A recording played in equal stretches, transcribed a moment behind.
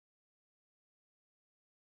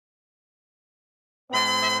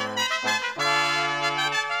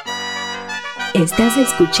Estás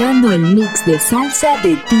escuchando el mix de salsa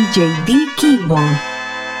de DJ Dee Kimble.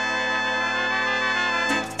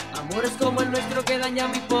 Amores como el nuestro que dañan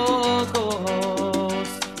muy pocos.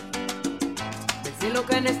 Del cielo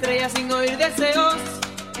caen estrellas sin oír deseos.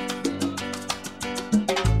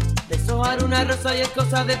 Deshojar una rosa y es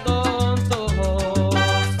cosa de tontos.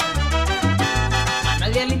 A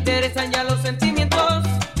nadie le interesan ya los sentimientos.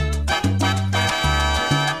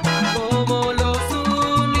 Como los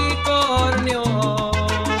unicornios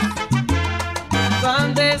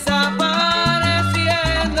van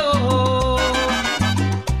desapareciendo.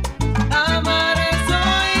 Amar es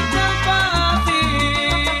hoy tan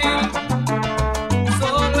fácil.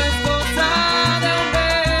 Solo es cosa de un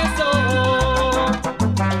beso.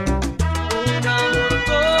 Un amor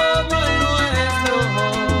como el nuestro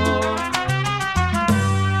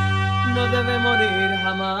no debe morir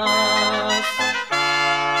jamás.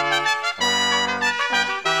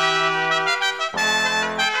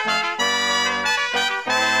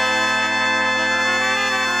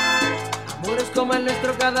 Amores como el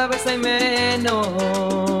nuestro cada vez hay menos.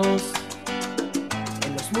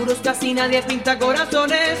 En los muros casi nadie pinta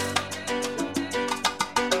corazones.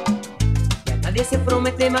 Y a nadie se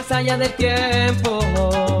promete más allá del tiempo.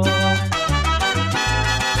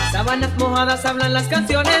 Las sábanas mojadas hablan las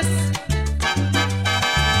canciones.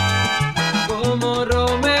 Como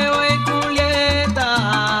Romeo y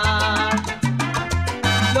Julieta,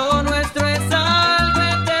 lo nuestro es algo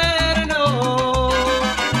eterno.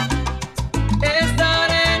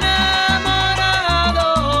 Estar enamorado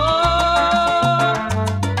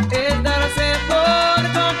es darse por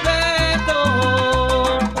completo.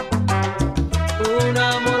 Un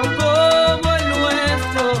amor como el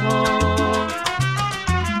nuestro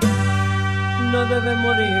no debe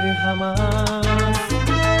morir jamás.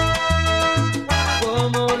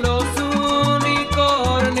 Como los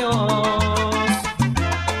unicornios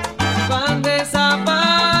van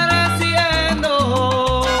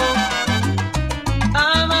desapareciendo.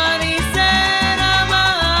 Amar y ser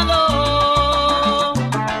amado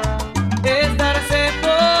es darse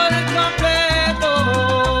por completo.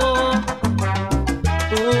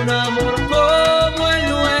 Un amor como el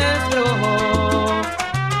nuestro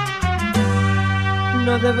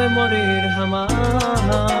no debe morir jamás.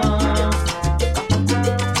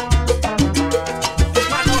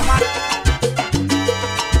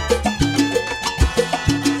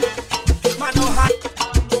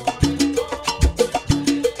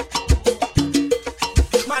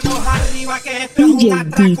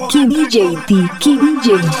 DJ Dee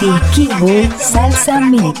Kimble, Salsa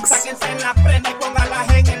Mix.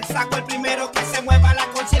 El primero que se mueva la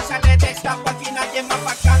conciencia le destapo. Aquí nadie más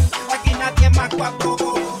bacán, aquí nadie más guapo.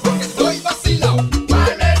 Porque estoy vacilado.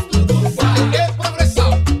 ¿Cuál es tu tufa? Porque he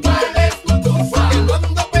progresado. ¿Cuál es tu tufa? Que no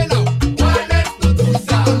ando pelado. ¿Cuál es tu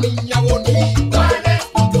tufa? Niña bonita. ¿Cuál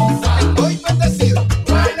es tu tufa? Estoy bendecido.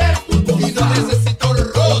 ¿Cuál es tu tufa? Y no necesito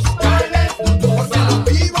rosca. ¿Cuál es tu tufa? Porque no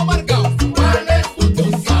vivo amargado. ¿Cuál es tu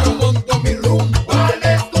tufa? Yo monto mi rumbo. ¿Cuál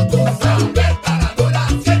es tu tufa? Despierta la dola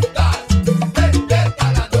sientas.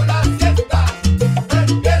 Despierta la dola sientas.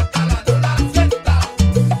 Despierta la dola sientas.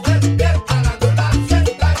 Despierta la dola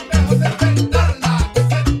sientas. Es mejor despertarla que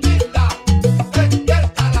sentirla.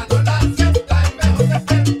 Despierta la dola sientas. Es mejor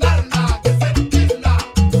despertarla que sentirla.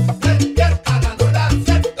 Despierta la dola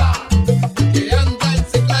sientas. El que anda en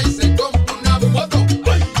cicla y se compra una moto,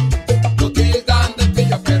 ay, lo tildan de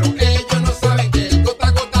pillo, pero ellos no saben que el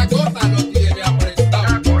gota, gota, gota lo tiene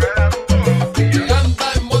apretado. El que anda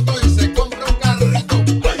en moto y se compra un carrito,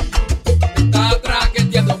 ay, está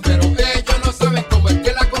traqueteando, pero ellos no saben cómo es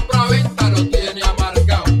que la compra-venta lo tiene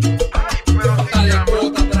amargado. Hasta el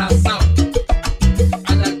gota atrasado,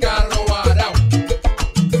 anda el carro varado.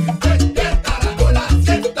 Despierta la dola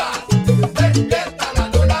sientas. Despierta la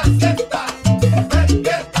dola sientas.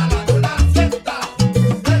 Despierta la dola sientas.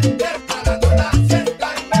 Despierta la dola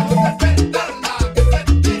sientas. Es mejor despertarla que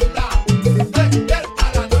sentirla. Despierta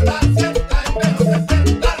la dola sientas. Es mejor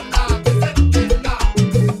despertarla que sentirla.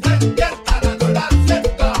 Despierta la dola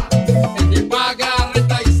sientas. El que paga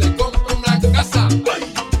renta y se compra una casa, ay,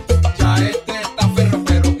 ya este está ferro,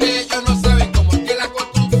 pero ellos no saben cómo es que la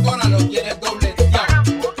constructora lo tiene dobleteado.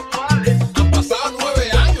 Han pasado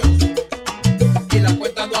 9 años y la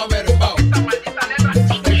cuenta no ha verbado.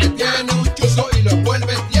 El que tiene un chuzo y lo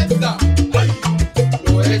vuelve tienda, ay,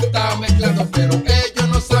 lo está mezclando, pero ellos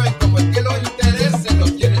no saben cómo es que los intereses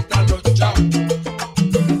los tienen trasnochados.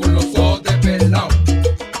 Con los ojos desvelados,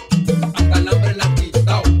 hasta el hambre le han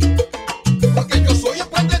quitado. Porque yo soy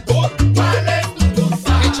emprendedor. ¿Cuál es tu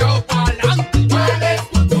tufa? Echado pa'lante. ¿Cuál es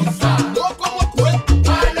tu tufa? No como cuento.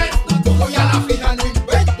 ¿Cuál es tu tufa? Soy a la fija, no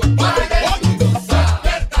invento. ¿Cuál es tu tufa?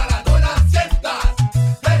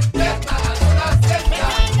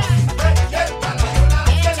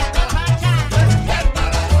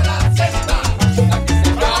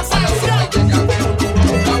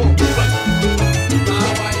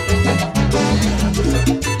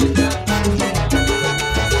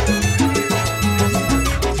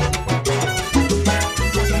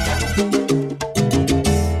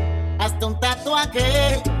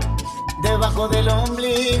 debajo del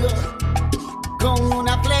ombligo, con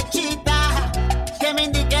una flechita que me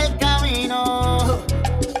indique el camino.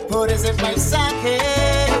 Por ese paisaje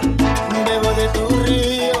bebo de tu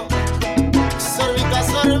río, sorbito a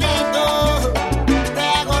sorbito te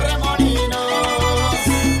hago remolinos.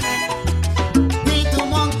 Y tu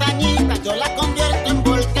montañita yo la convierto en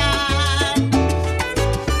volcán,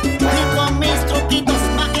 y con mis truquitos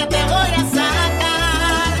magia te voy a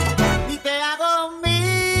sacar y te hago mía.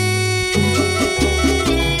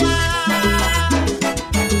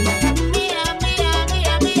 Mía, mía,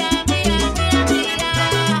 mía, mía, mía, mía, mía.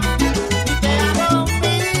 Y te hago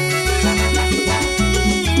mía.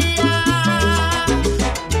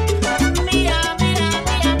 Mía, mía,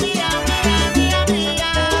 mía, mía, mía, mía,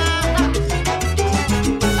 mía.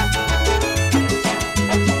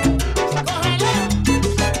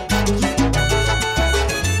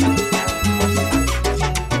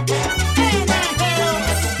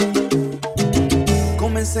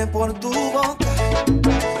 Comencé por tu boca,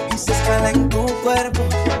 hice escala en tu cuerpo,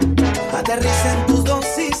 aterricé en tus dos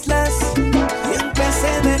islas y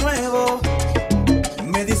empecé de nuevo.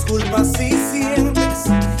 Me disculpas si sientes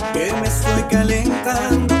que me estoy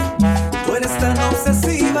calentando, tú eres tan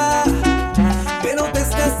obsesiva, pero te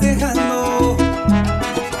estás dejando.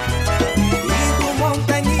 Y tu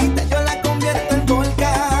montañita yo la convierto en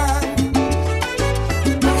volcán,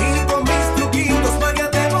 y con mis truquitos magia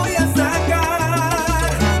te voy a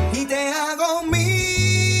sacar y te hago mía.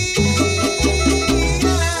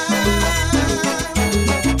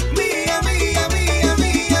 Mía, mía, mía,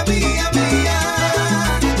 mía, mía, mía.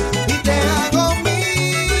 Y te hago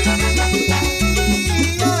mía.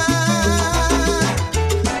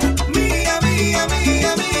 Mía, mía,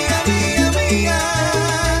 mía, mía, mía, mía.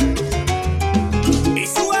 Y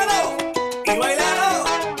súbalo y bailalo,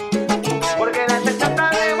 porque la salsa está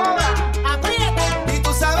de moda. Aprieta. Y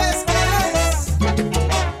tú sabes qué es.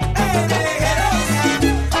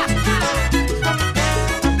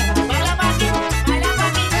 Baila pa' aquí, baila pa'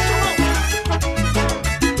 aquí.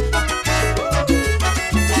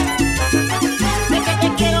 Es que te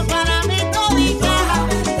quiero para mí todita,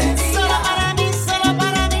 solo para mí, solo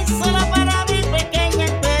para mí, solo para mí, pequeña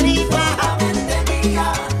enterita.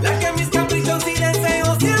 La que mis caprichos y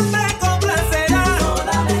deseos siempre complacerá.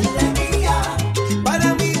 Solamente mía. Para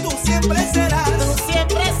mí tú siempre serás. Tú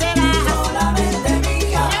siempre serás Solamente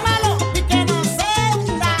mía. llámalo y que no se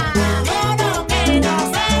hunda, no, no, que no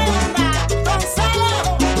se hunda. Gonzalo,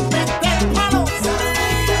 vete al palo.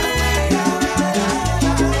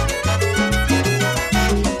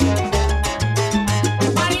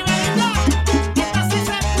 Maribelita, esta sí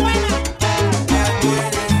se es buena.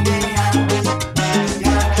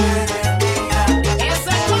 Ese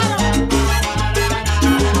es todo.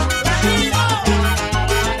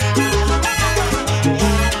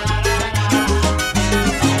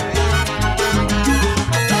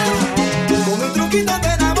 Con mi truquito te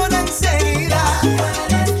enamoro enseguida.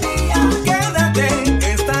 Quédate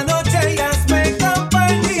esta noche y hazme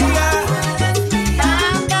compañía.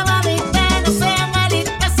 Anda, mamita, no seas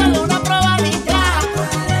malita, solo una probadita.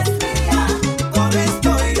 Con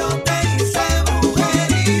esto yo te hice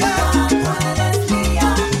brujería.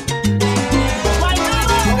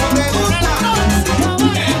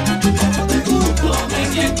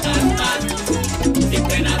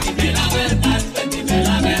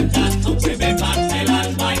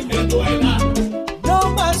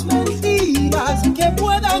 No más mentiras que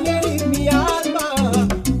puedan herir mi alma.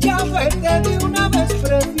 Ya verte de una vez,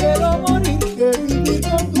 prefiero morir que vivir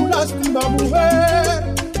con tu lástima,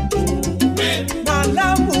 mujer.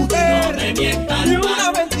 Mala mujer, ni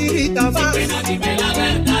una mentirita más. Dime la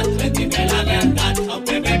verdad,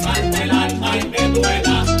 aunque me parte el alma y me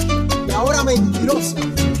duela. Y ahora mentiroso,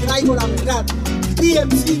 traigo la verdad.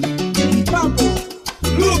 DMC y Papo.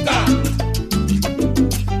 ¡Luca!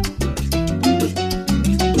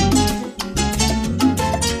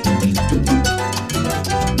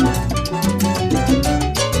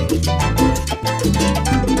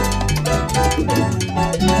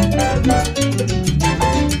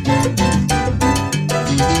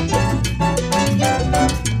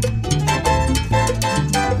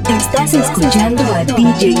 Estás escuchando a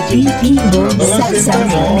DJ Dee Kimble Salsa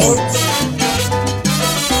Mix.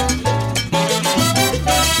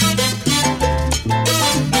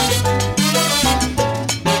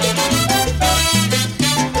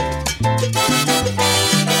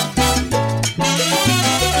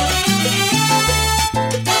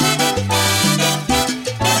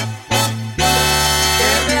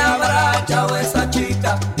 Que me habrá echado esa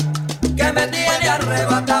chica que me tiene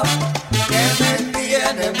arrebatado, que me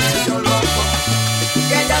tiene medio loco,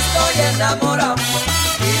 que ya estoy enamorado.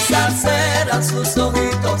 Quizás será eran sus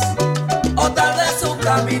ojitos, o tal vez su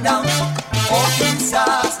caminar, o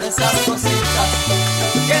quizás esas cositas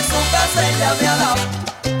que en su casa ella me ha dado.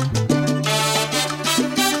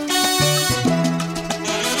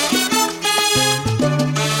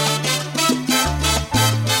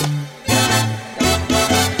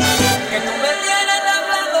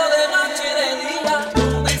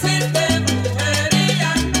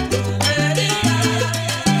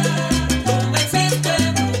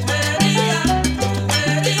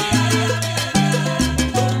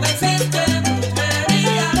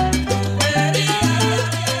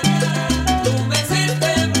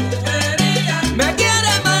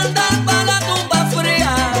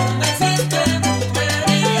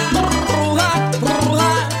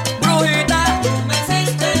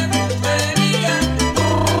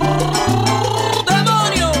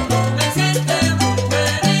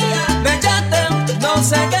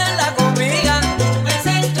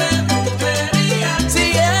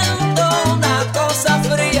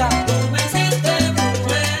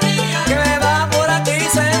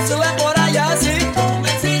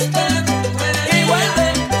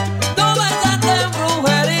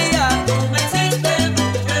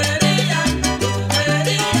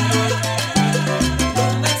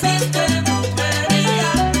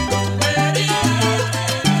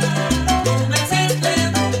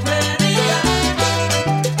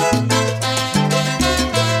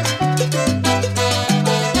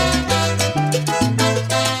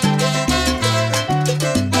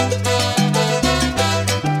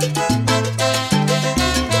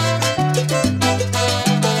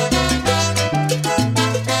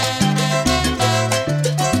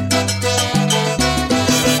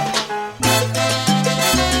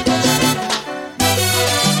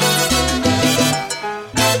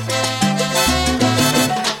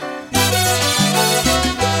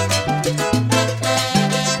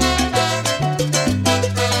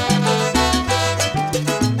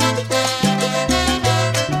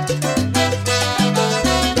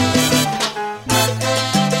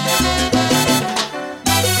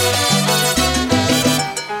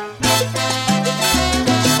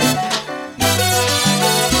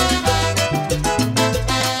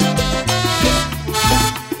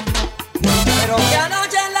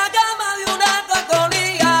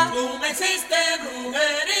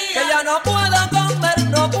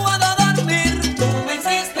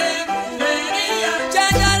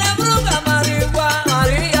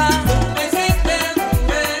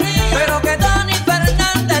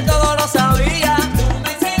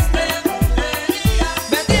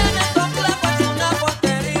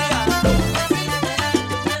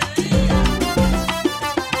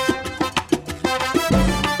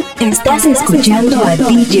 Estás escuchando a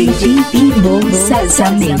DJ Dee Kimble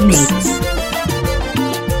Salsa Mix.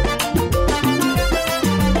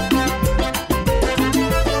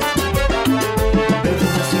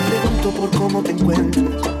 ¿Cómo te encuentras?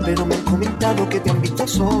 Pero me han comentado que te han visto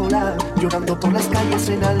sola, llorando por las calles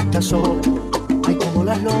en altas horas. Ay, como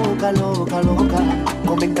las loca, loca, loca.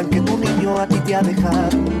 Comentan que tu niño a ti te ha dejado,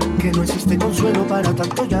 que no existe consuelo para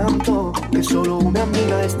tanto llanto, que solo una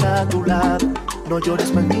amiga está a tu lado. No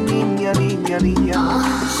llores más, mi niña, niña, niña.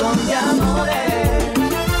 Son de amores,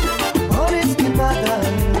 amores que matan,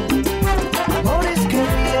 amores que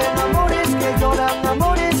ríen, amores que lloran,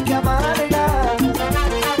 amores que amargan.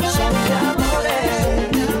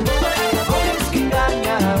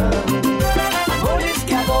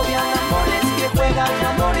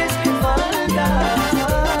 Amores que faltan.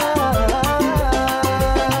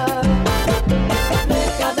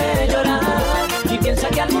 Deja de llorar y piensa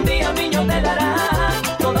que algún día un niño te dará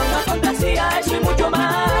toda una fantasía, eso y mucho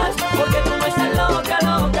más, porque tú no estás loca,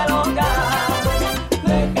 loca, loca.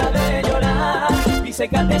 Deja de llorar y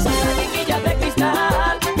sécate esas lagrimillas de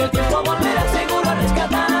cristal, que el tiempo volverá seguro a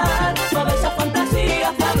rescatar toda esa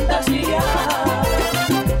fantasía, fantasía.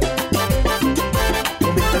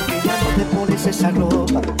 Esa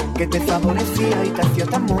ropa que te favorecía y te hacía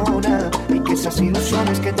tan mona, y que esas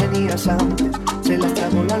ilusiones que tenías antes se las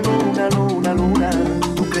tragó la luna, luna, luna.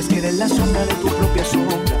 Tú crees que eres la sombra de tu propia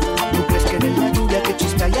sombra, tú crees que eres la lluvia que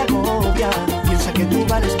chispa y agobia. Piensa que tú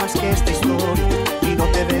vales más que esta historia y no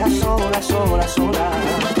te veas sola, sola, sola.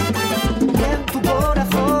 Y en tu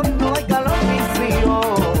corazón no hay calor ni frío,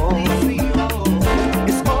 ni frío.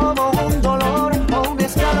 Es como un dolor o un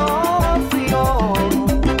escalofrío.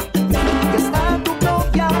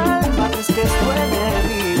 Que es tu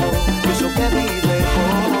enemigo, eso que vive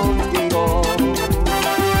contigo.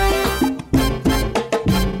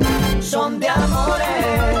 Son de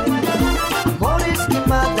amores, amores que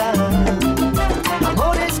matan,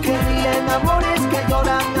 amores que ríen, amores que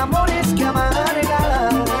lloran, amores que amargan.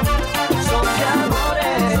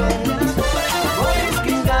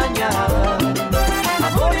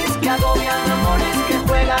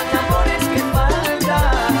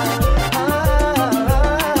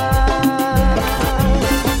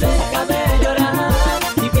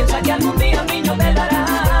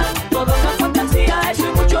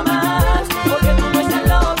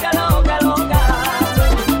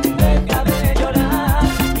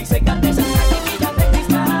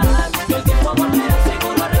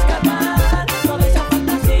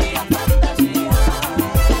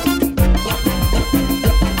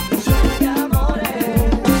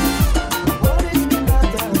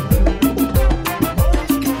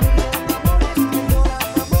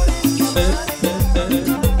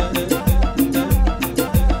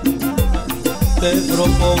 Te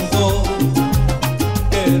propongo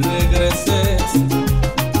que regreses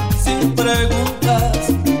sin preguntas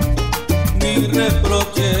ni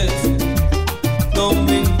reproches. No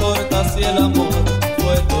me importa si el amor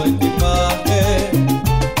fue tu equipaje,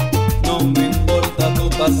 no me importa tu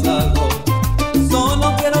pasado,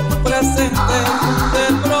 solo quiero tu presente. Te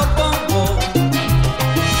propongo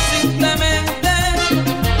simplemente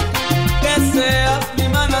que seas mi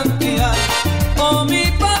manantial o mi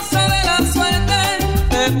pase de la suerte.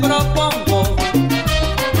 Te propongo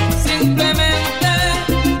simplemente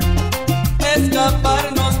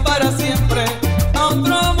escaparnos para siempre a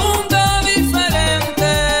otro mundo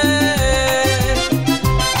diferente.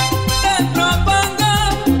 Te propongo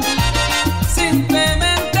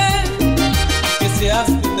simplemente que seas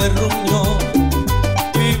mi terruño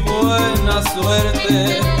y buena suerte.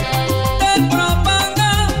 Te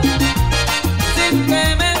propongo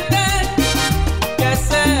simplemente que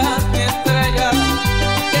seas mi estrella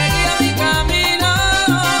que guía mi camino.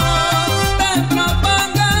 Te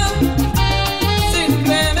propongo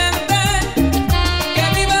simplemente que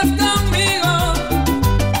vivas conmigo,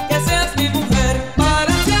 que seas mi mujer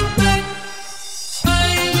para siempre.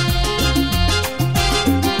 Ay,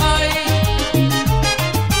 ay,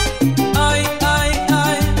 ay, ay,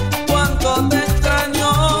 ay, cuánto te extraño.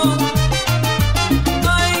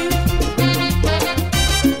 Ay,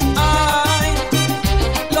 ay,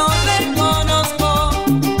 lo reconozco,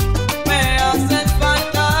 me haces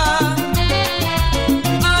falta.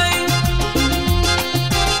 Ay,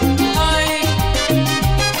 ay,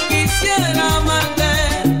 quisiera amarte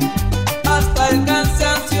hasta el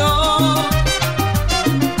cansancio.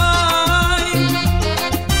 Ay,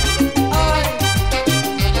 ay,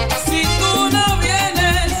 si tú no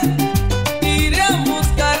vienes, iré a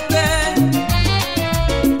buscarte.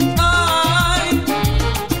 Ay,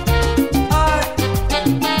 ay,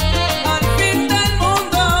 al fin del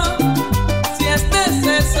mundo, si es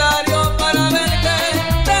necesario para verte.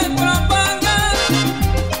 Te propongo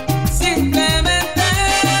simplemente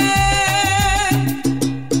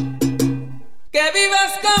que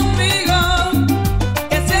vivas conmigo,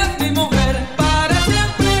 que seas mi mujer para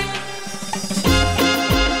siempre.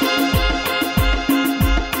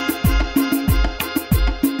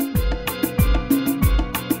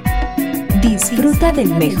 Disfruta del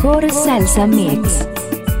mejor salsa mix.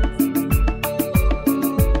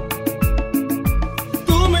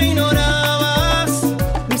 Tú me ignorabas,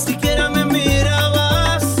 ni siquiera me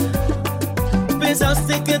mirabas.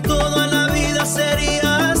 Pensaste que toda la vida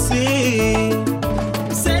sería así.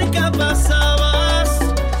 Cerca pasabas,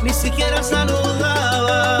 ni siquiera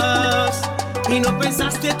saludabas. Y no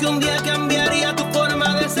pensaste que un día cambiaría tu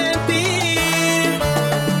forma de sentir.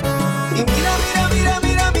 Y mira, mira, mira,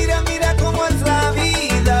 mira, mira, mira cómo es la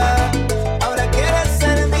vida. Ahora quieres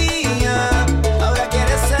ser mía, ahora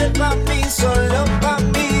quieres ser pa' mí, solo pa'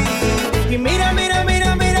 mí. Y mira, mira,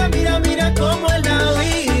 mira, mira, mira, mira cómo es la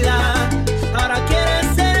vida. Ahora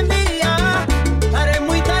quieres ser mía, ahora es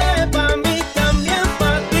muy tarde pa' mí, también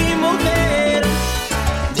pa' ti, mujer.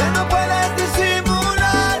 Ya no puedes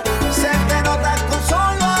disimular, se te nota con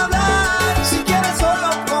solo hablar. Si quieres solo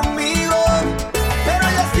conmigo, pero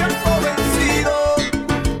ya es tiempo vencido.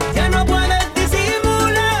 Ya no puedes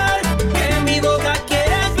disimular que mi boca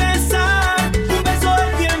quiere besar. Un beso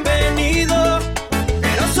es bienvenido,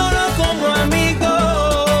 pero solo como amigo.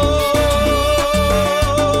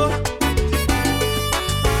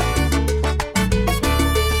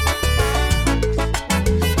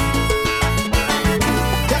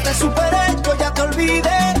 Ya te superé, yo ya te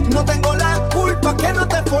olvidé. No tengo la culpa que no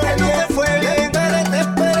te fue bien. Te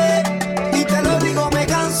esperé, y te lo digo, me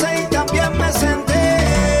cansé y también me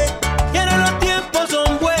senté. Y ahora los tiempos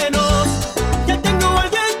son buenos, ya tengo a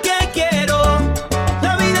alguien que quiero.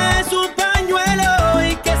 La vida es un pañuelo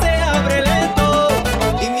y que se abre lento.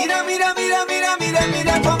 Y mira, mira, mira, mira, mira,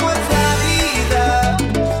 mira cómo es la vida.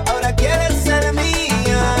 Ahora quieres ser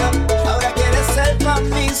mía, ahora quieres ser pa'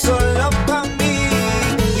 mí, solo pa' mí.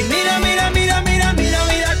 Y mira, mira, mira, mira, mira,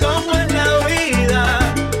 mira cómo es la vida.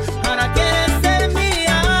 Ahora quieres ser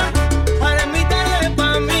mía, ahora es mi tarde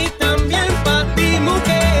pa' mí, también pa' ti,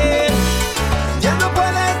 mujer. Ya no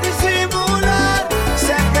puedes disimular,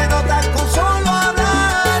 sé que no estás con solo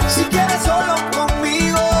hablar. Si quieres solo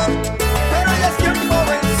conmigo, pero ya es tiempo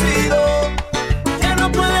vencido. Ya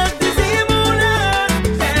no puedes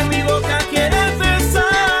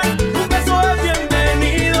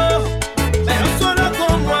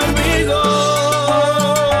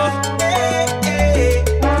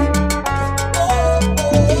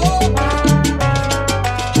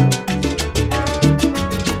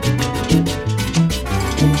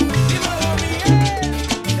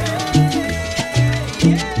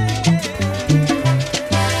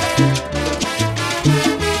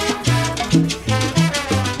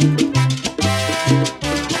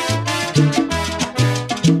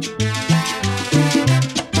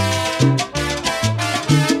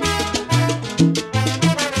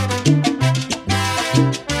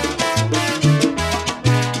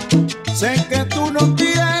que tú no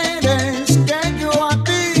quieres que yo a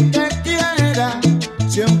ti te quiera.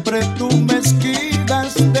 Siempre tú me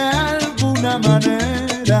esquivas de alguna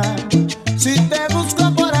manera. Si te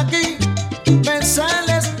busco por aquí, me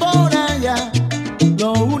sales por allá.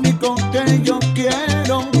 Lo único que yo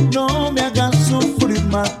quiero, no me hagas sufrir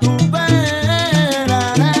más tu pena.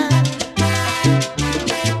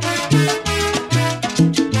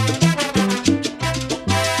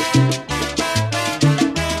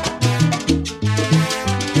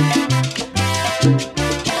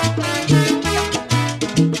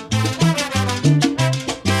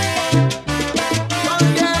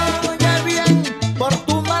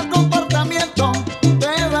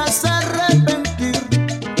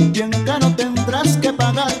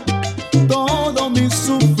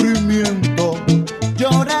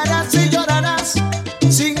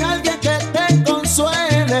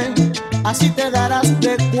 Así te darás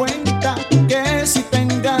de cuenta que si te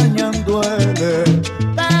engañan duele.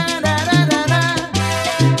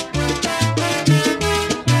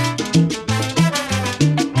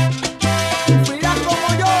 Mira como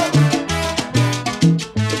yo.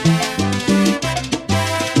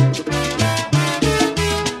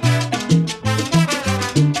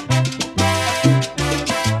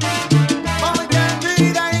 Oye,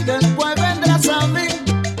 mira, y después vendrás a mí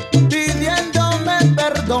pidiéndome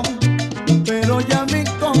perdón. Pero ya mi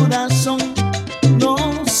corazón no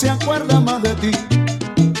se acuerda más de ti.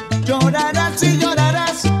 Llorarás y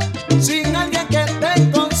llorarás sin alguien que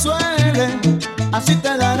te consuele. Así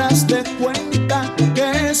te darás de cuenta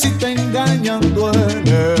que si te engañan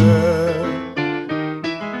duele.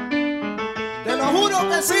 Te lo juro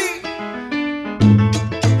que sí.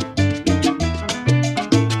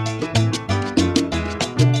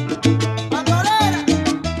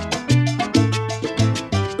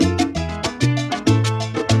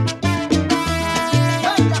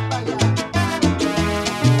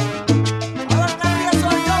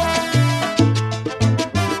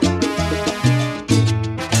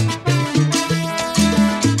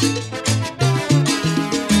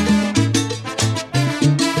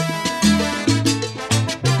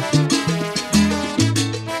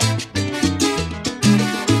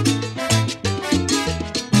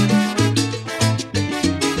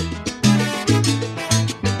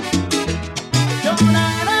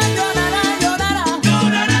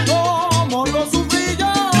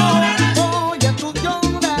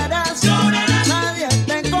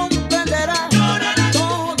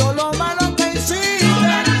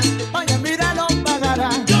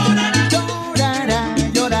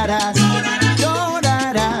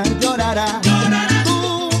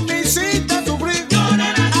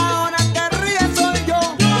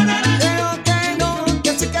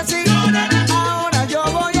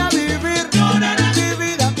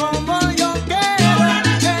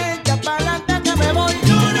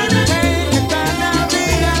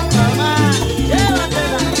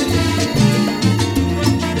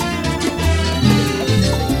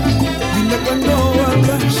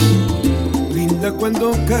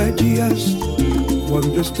 Cuando callas,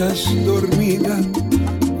 cuando estás dormida,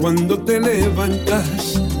 cuando te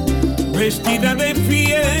levantas, vestida de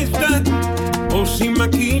fiesta o sin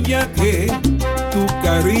maquillaje, tu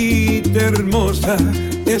carita hermosa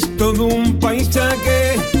es todo un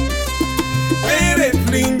paisaje. Eres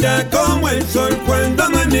linda como el sol cuando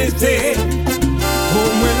amanece,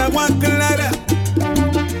 como el agua clara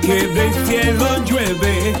que del cielo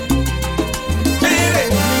llueve.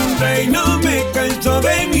 Eres linda y no me canso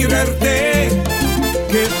de mirarte.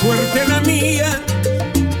 Qué suerte la mía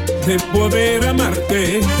de poder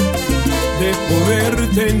amarte, de poder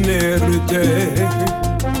tenerte,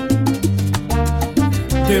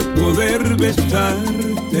 de poder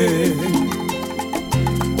besarte.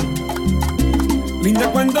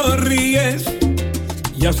 Linda cuando ríes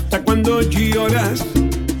y hasta cuando lloras,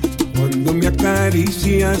 cuando me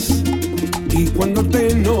acaricias y cuando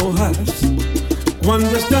te enojas,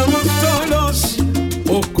 cuando estamos solos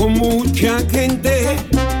o con mucha gente.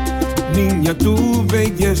 Niña, tu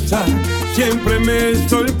belleza siempre me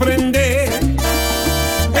sorprende.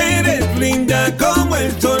 Eres linda como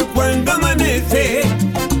el sol cuando amanece,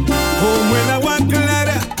 como el agua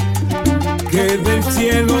clara que del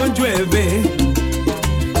cielo llueve.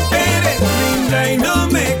 Eres linda y no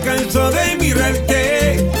me canso de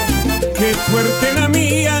mirarte. Qué suerte la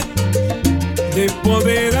mía de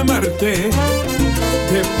poder amarte,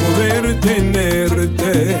 de poder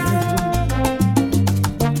tenerte,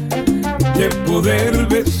 de poder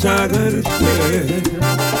besarte.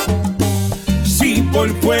 Si por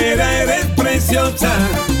fuera eres preciosa,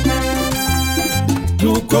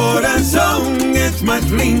 tu corazón es más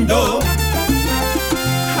lindo.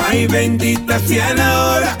 Ay, bendita sea la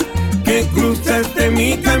hora que cruzaste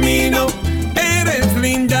mi camino. Eres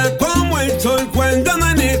linda como el sol cuando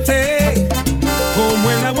amanece,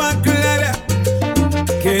 como el agua clara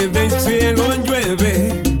que del cielo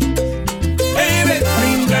llueve. Eres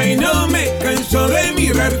linda y no me canso de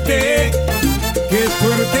mirarte. Qué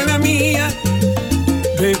suerte la mía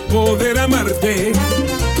de poder amarte,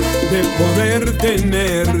 de poder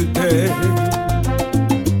tenerte,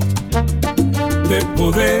 de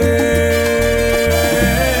poder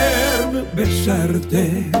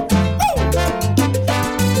besarte.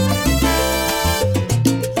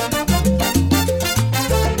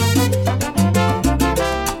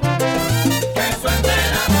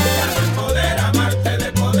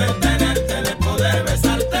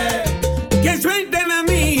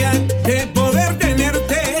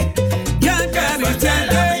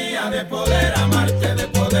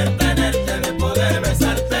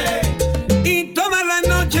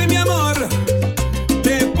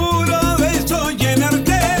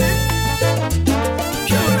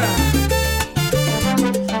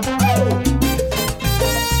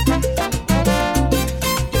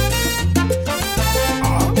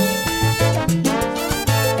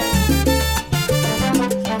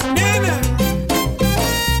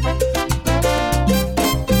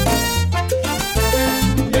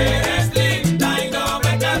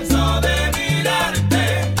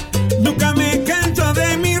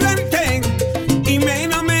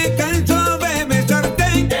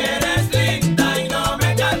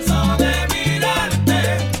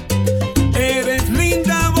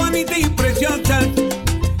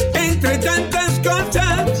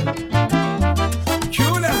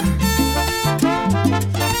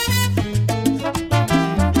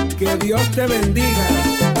 Te bendiga.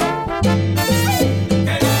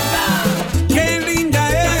 Qué linda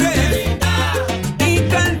eres y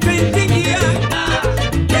tan sencilla.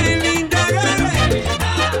 Qué linda eres,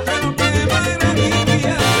 pero qué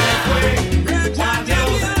maravilla.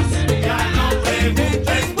 Ya no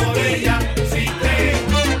preguntes por ella. Si te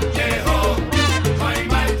dejó, no hay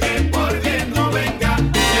mal que por bien no venga.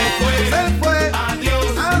 Se fue,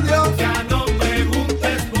 adiós, adiós. Ya no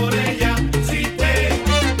preguntes por ella. Si te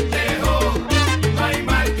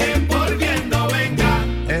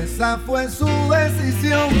esa fue su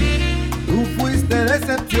decisión. Tú fuiste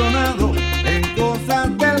decepcionado en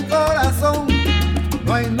cosas del corazón.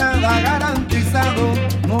 No hay nada garantizado.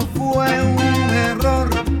 No fue un error.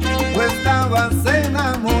 Tú estabas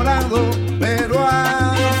enamorado, pero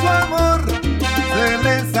a su amor se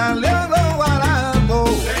le salió lo barato.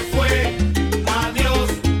 Se fue, adiós.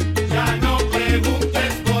 Ya no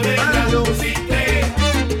preguntes por ella. Adiós. Si te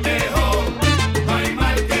dejó, no hay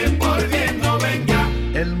mal que por bien no venga.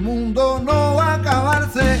 El mundo no va a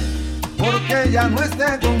acabarse porque ya no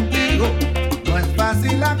esté contigo. No es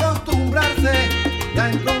fácil acostumbrarse, ya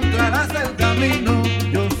encontrarás el camino.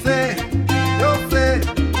 Yo sé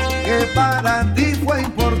que para ti fue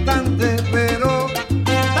importante, pero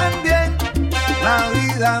también la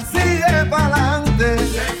vida sigue para adelante.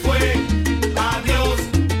 Se fue, adiós,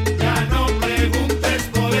 ya no preguntes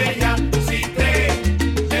por ella. Si te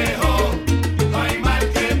dejó, no hay mal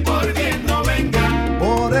que por bien no venga.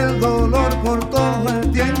 Por el dolor, por todo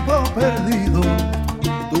el tiempo perdido,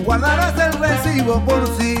 tú guardarás el recibo por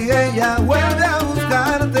si ella vuelve a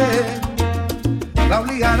buscarte. La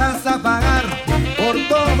obligarás a pagar por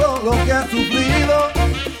todo lo que ha sufrido.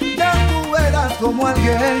 Ya tú verás como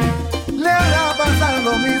alguien le hará pasar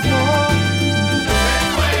lo mismo. Se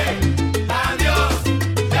fue, adiós,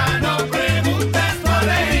 ya no preguntes por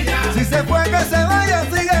ella. Si se fue, que se vaya,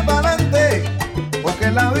 sigue para adelante,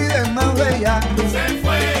 porque la vida es más bella. Se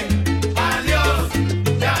fue, adiós,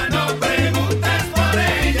 ya no preguntes por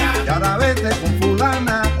ella. Y ahora vete con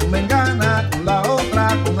fulana, con mengana, con la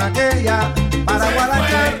otra, con aquella, para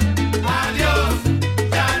guarachar. Adiós,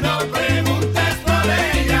 ya no preguntes por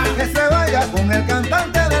ella. Que se vaya con el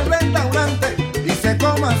cantante del restaurante y se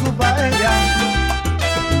coma su paella.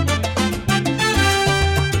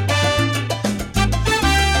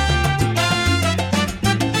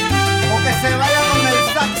 O que se vaya con el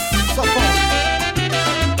saxofón.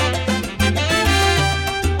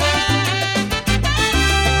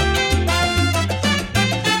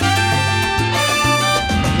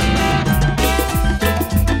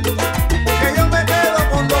 Que yo me quedo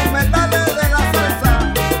con los metales de la salsa.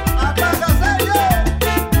 ¡Apágase yo!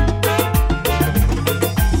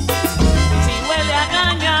 Si huele a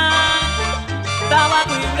caña,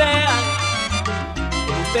 tabaco y brea,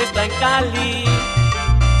 usted está en Cali,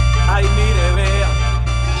 ay mire vea.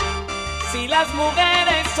 Si las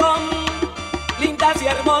mujeres son lindas y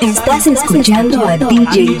hermosas. Estás escuchando a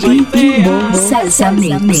DJ Dee Kimble Salsa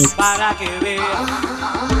Mix. Para que veas,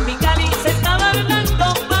 mi Cali se está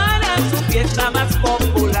bailando para su fiesta más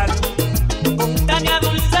popular. Con caña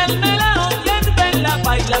dulce el melao hierve en la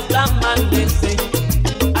baila hasta amanecer.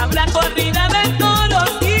 Habrá corrida de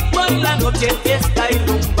toros y por la noche fiesta y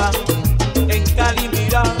rumba. En Cali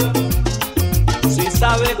mira, se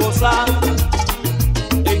sabe gozar.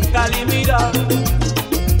 En Cali mira,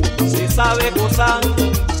 se sabe gozar.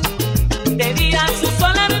 De día su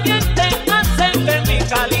sol ardiente hace que mi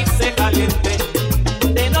Cali se caliente.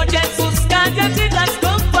 De noche sus callecitas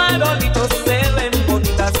con farolitos se ven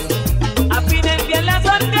bonitas. Afinen bien las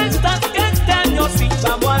orquestas que este año sí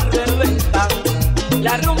vamos a reventar.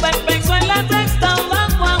 La rumba empezó en la sexta,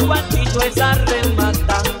 vamos a Guantito esa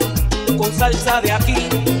remata. Con salsa de aquí,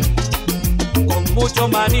 con mucho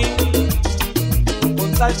maní.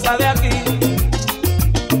 Con salsa de aquí,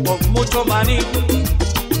 con mucho maní.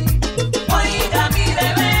 Oiga, mire,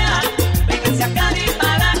 vea, véngase a Cali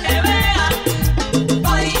para que vea.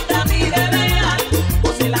 Oiga, mire, vea,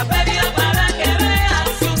 goce la feria para que vea.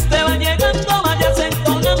 Si usted va llegando, váyase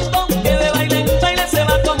entonando, que de baile en baile se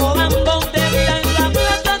va acomodando. De día en la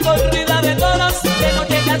plaza, corrida de toros, de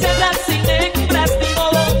noche casetas sin hembras ni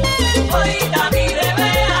modo. Oiga, mire,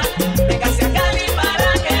 vea, véngase a Cali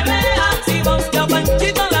para que vea. Si busca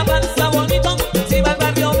Panchito la pasa bonito, si va al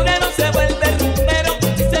barrio obrero se vuelve rumbero.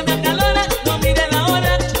 Si se me acalora, no mire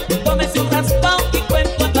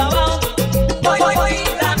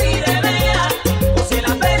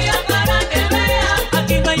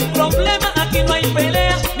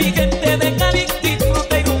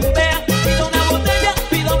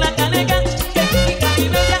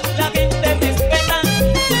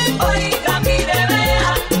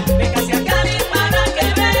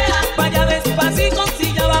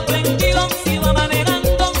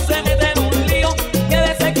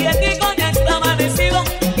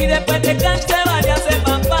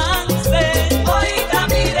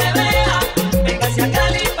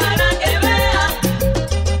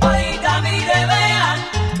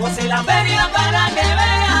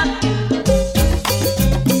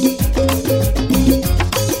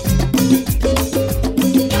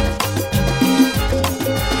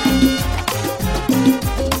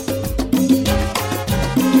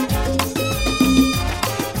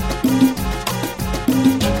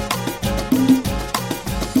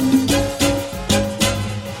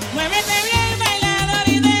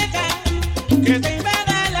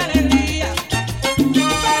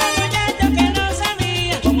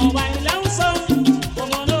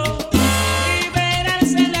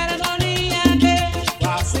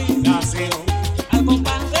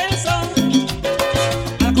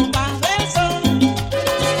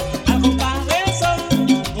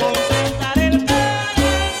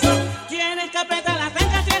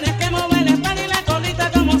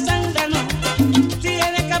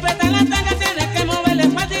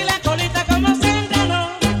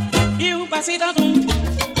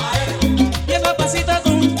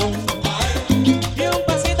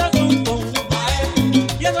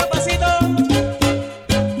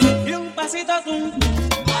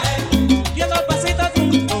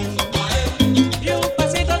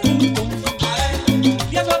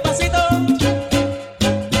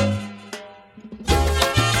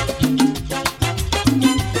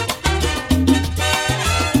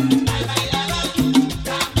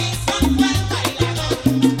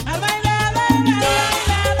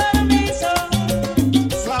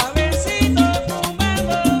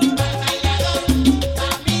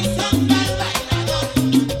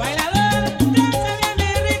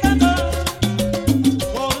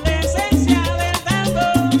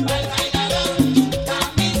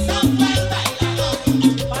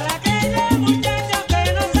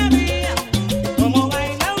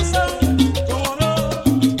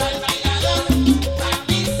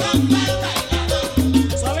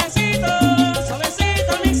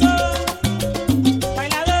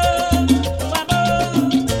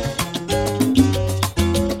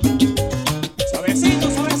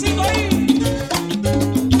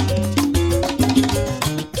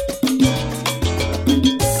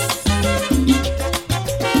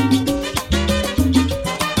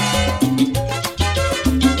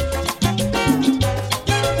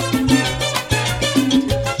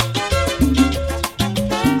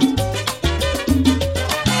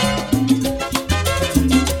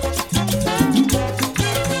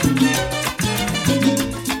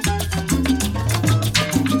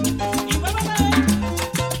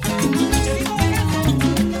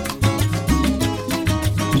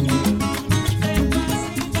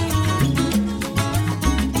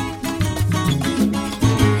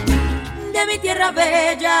tierra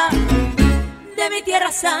bella, de mi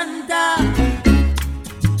tierra santa.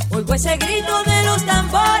 Oigo ese grito de los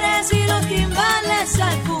tambores y los timbales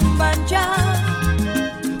al cumbanchá.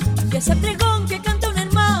 Y ese pregón que canta un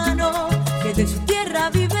hermano que de su tierra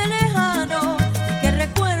vive lejano y que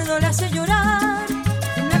recuerdo le hace llorar.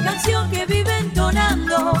 Una canción que vive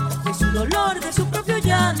entonando de su dolor, de su propio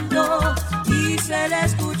llanto y se le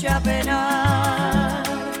escucha penar.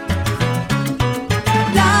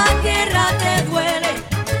 La tierra te duele,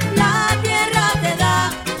 la tierra te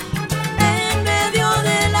da en medio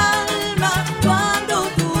del alma cuando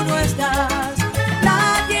tú no estás.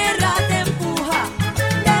 La tierra te empuja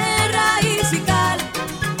de raíz y cal,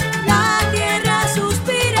 la tierra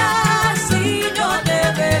suspira si no te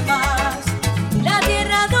ve más. La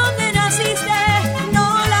tierra donde naciste no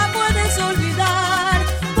la puedes olvidar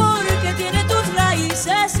porque tiene tus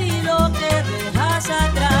raíces y lo que dejas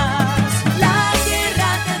atrás.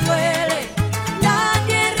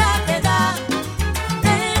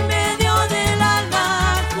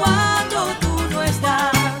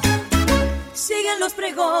 Los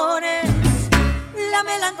pregones, la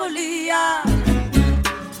melancolía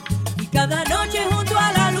y cada noche junto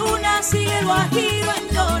a la luna sigue el guajiro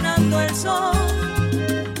entonando el sol.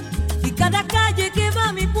 Y cada calle que va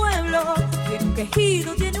a mi pueblo tiene un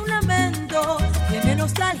quejido, tiene un lamento, tiene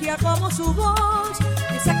nostalgia como su voz.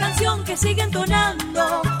 Esa canción que sigue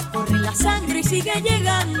entonando corre en la sangre y sigue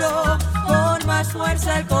llegando con más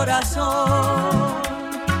fuerza al corazón.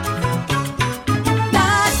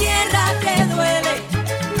 La tierra te duele,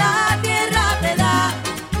 la tierra te da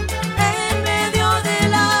en medio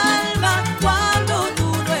del alma cuando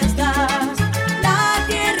tú no estás. La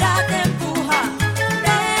tierra te empuja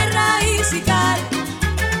de raíz y cal,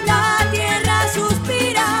 la tierra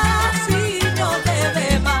suspira si no te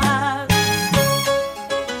ve más.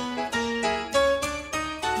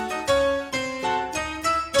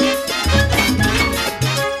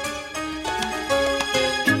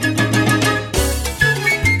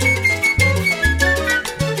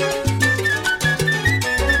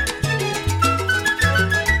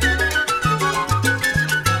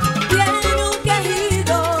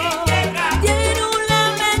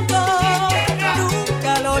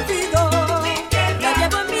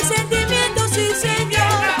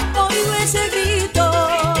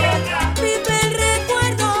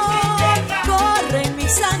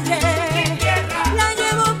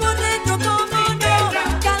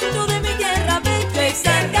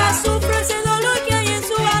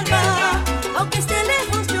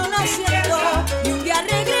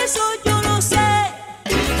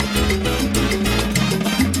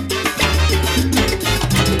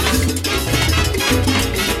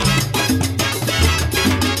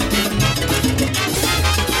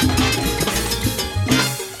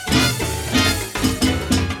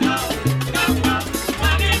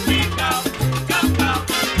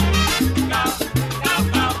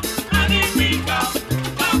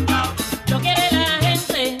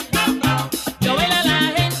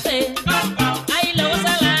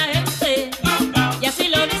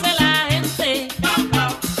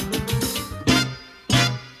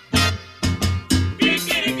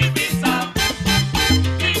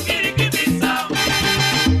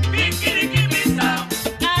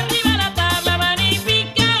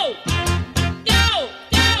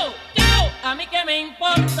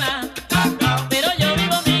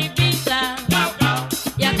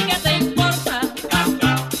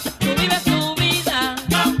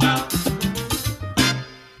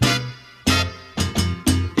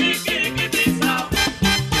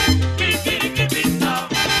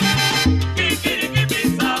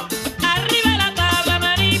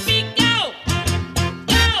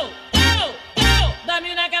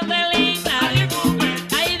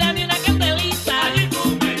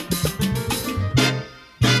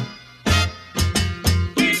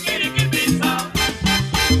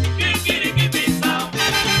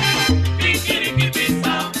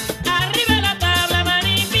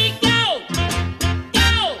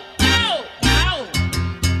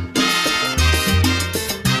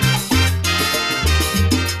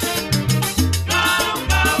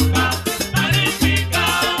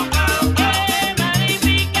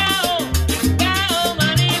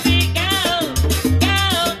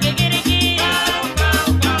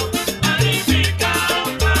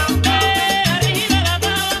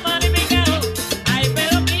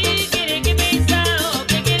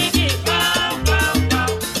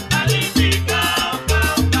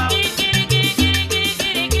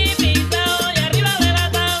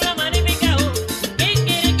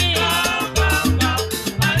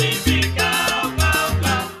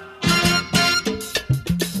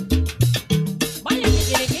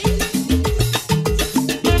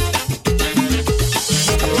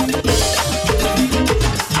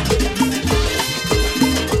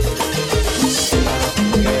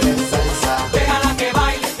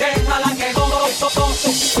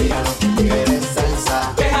 Ella lo que quiere es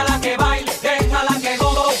salsa. Déjala que baile, déjala que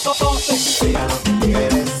goce. Ella lo que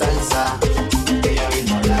quiere es salsa. Ella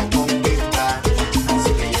vino a la conquista,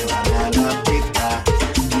 así que llévala a la pista.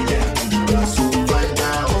 Ella que mueva su falda,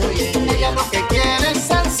 oye. Ella lo que quiere es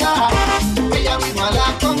salsa. Ella vino a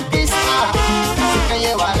la conquista, así que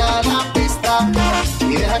llévala a la pista.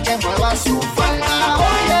 Y deja que mueva su falda,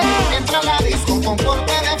 oye. Entra a la disco con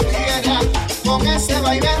porte de fiera, con ese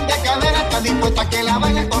baile de cadera, está dispuesta a que la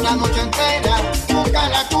baile con la noche entera.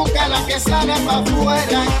 Cúcala que sale pa'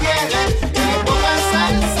 afuera. Quiere que le ponga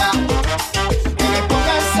salsa, que le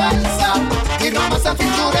ponga salsa. Y romance,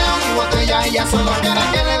 fichureo y botella. Ella solo quiere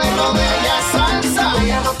que le den lo de ella salsa.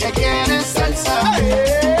 Ella lo que quiere es salsa.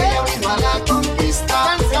 Ella vino a la conquista,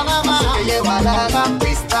 salsa nada más. Así que llévala a la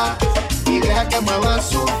pista y deja que mueva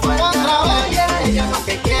su falda. Otra vez, ella lo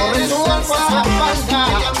que quiere es salsa.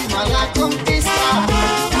 Ella vino a la conquista,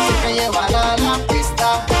 así que llévala a la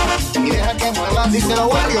pista y deja que mueva. Díselo,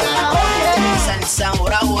 Wario. Salsa,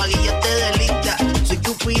 morado, aguillete de lista. Soy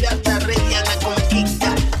tu pirata, rey a la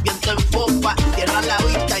conquista. Viento en popa, tierra a la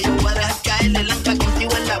vista. Yo voy a dejar caer el ancla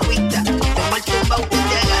contigo en la pista. Tomo el tumbao que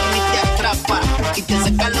te agarra y te atrapa. Y te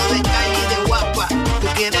saca lo de calle y de guapa. Tú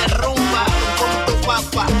quieres rumba con tu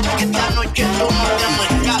papa. Que esta noche tú no te me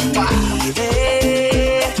escapas.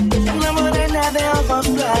 Una morena de ojos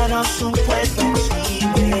claros, un cuerpo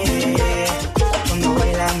exhibe. Cuando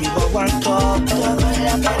baila mi guaguancó, todo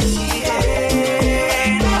la persigue.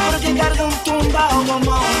 Porque carga un tumbao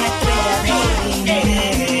como una estrella de cine.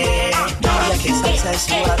 Ya que salsa es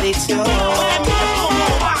su adicción. ¿Cómo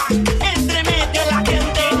va? Entre medio la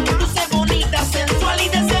gente. Luce bonita, sensual y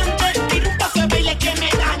decente. Y nunca se baile que me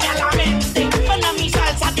daña la mente. Buena mi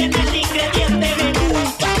salsa, tiene el ingrediente. Me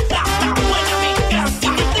gusta, está buena, me encanta.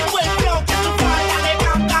 Y tengo el flow que tu falda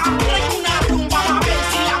levanta. Traigo una rumba, va a ver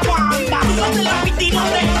si la aguanta. Son de la piti, no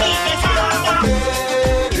te expliques nada.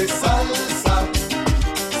 Eres salsa,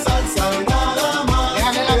 salsa y nada más.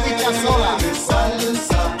 Déjale la pista sola. Eres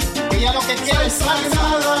salsa, Ella lo que quiere es salsa.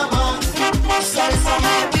 nada más. Salsa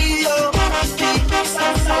me pidió,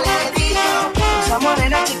 salsa le digo. Esa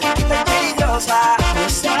morena chiquitita y peligrosa, no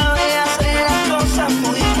sabe hacer las cosas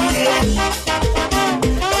muy bien.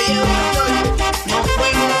 Oye, Víctor, nos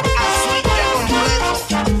fuimos a suite completo.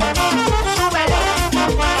 Súbelo,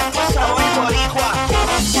 cosa voy boricua.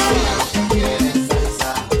 Ella lo que quiere es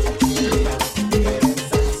salsa. Ella lo que quiere es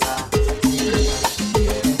salsa. Ella lo que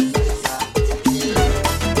quiere es salsa.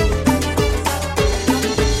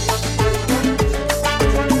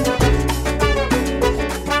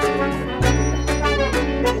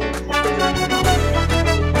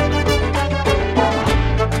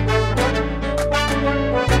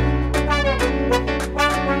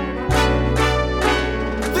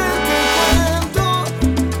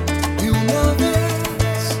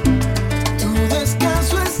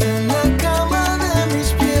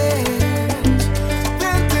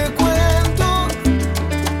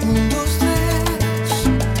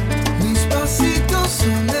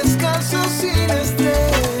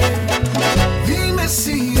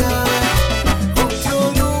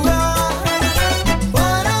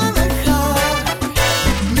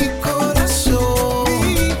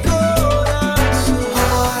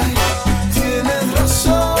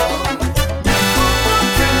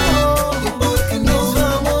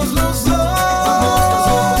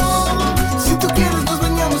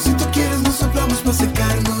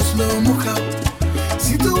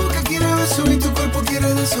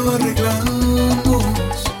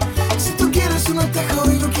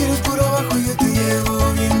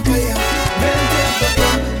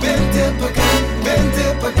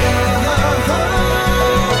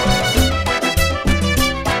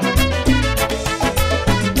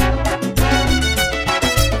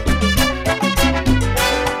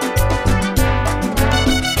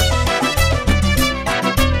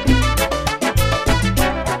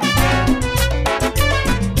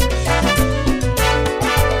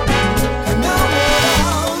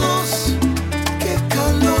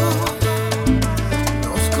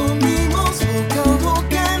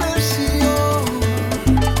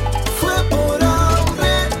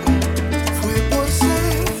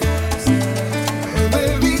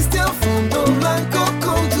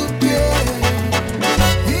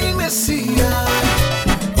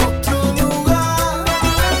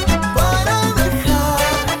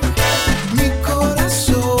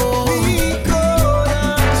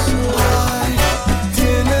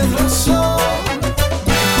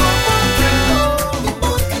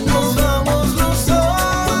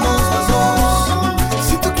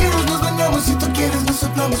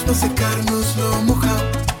 secarnos lo mojado.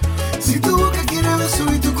 Si tu boca quiere beso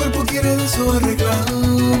y tu cuerpo quiere eso, arreglado.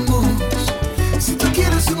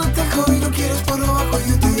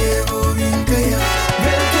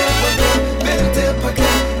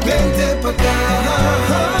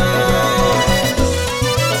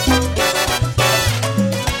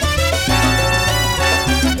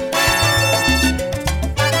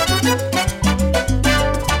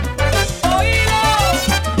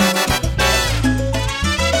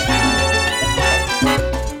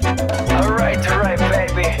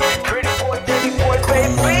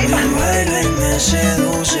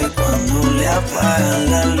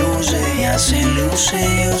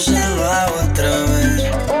 y yo se lo hago otra vez.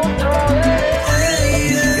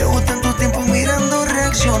 Llevo tanto tiempo mirando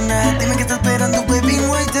reaccionar. Dime que estás esperando, baby,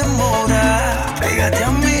 no hay demora. Pégate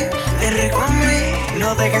a mí, ven rico a mí.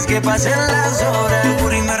 No dejes que pasen las horas.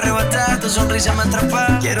 Tu y me arrebata, tu sonrisa me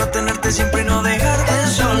atrapa. Quiero tenerte siempre y no dejarte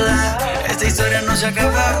sola. Esta historia no se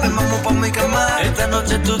acaba, ven vamos pa' mi cama. Esta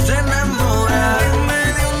noche tú te enamoras.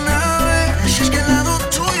 Dime de una vez, si es que al lado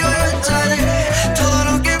tuyo yo estaré. Todo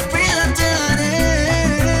lo que pidas te daré.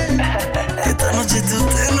 Esta noche tú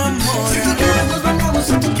te enamoras. Si tú quieres nos vamos,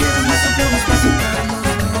 si tú quieres nos sacamos pa' sentarnos.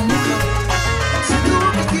 Si tú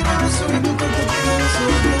me quieres subir tu cuerpo,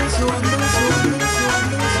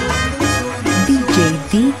 DJ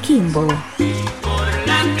Dee Kimble. Por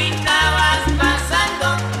la pista vas pasando,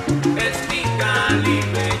 es mi Cali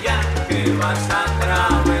bella que vas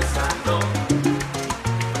atravesando.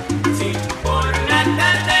 Si por la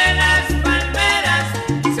tarde las palmeras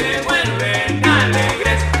se vuelven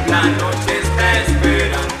alegres, la noche está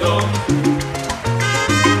esperando.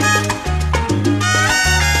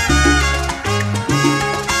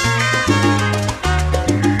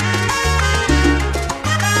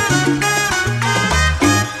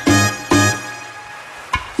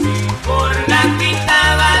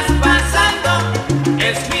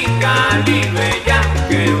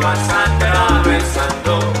 Vas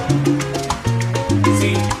atravesando.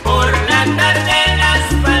 Si por la tarde las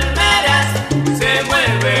palmeras se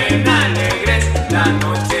vuelven alegres, la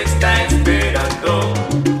noche está esperando.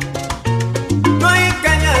 No hay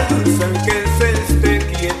caña dulce que se esté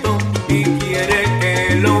quieto y quiere que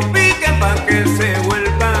lo pique pa' que se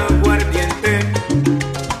vuelva aguardiente.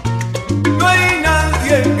 No hay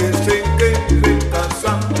nadie que se quede en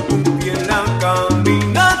casa, un pie en la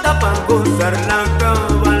caminata pa' gozar la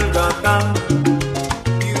cabalgata.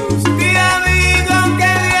 Y usted, amigo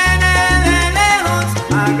que viene de lejos,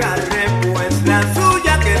 agarre pues la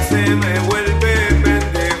suya que se me vuelve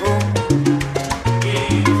pendejo. Y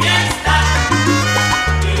fiesta,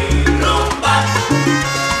 y rumba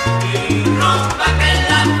que es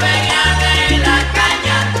la feria de la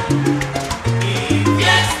caña. Y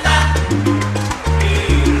fiesta, y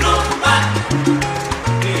rumba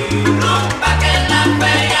que es la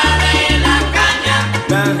feria de la caña.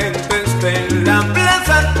 La gente está en la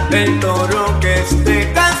plaza, el toro que esté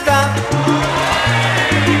casca.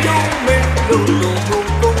 Yo me lo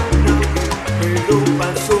tomo con nadie, me lo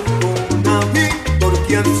paso con nadie,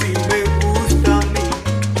 porque así me gusta a mí.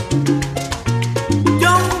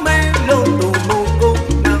 Yo me lo tomo con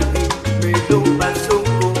nadie, me lo paso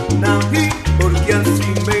con nadie, porque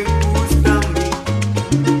así me gusta a mí.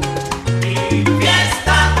 Y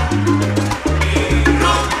fiesta, y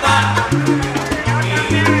rumba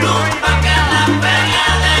que es la feria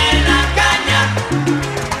de la caña.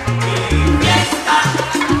 Y fiesta,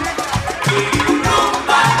 y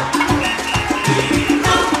rumba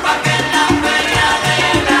que es la feria de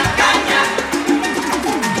la caña.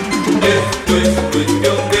 Esto es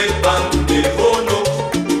cuestión de pan de bono.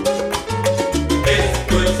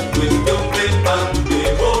 Esto es cuestión de pan de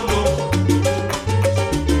bono.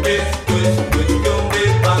 Esto es cuestión de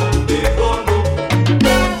pan de bono.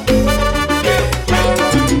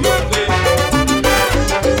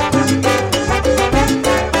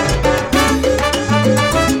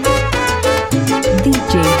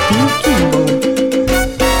 DJ Dee Kimble.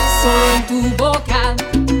 Solo en tu boca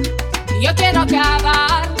yo quiero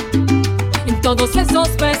acabar en todos esos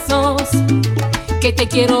besos que te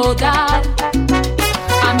quiero dar.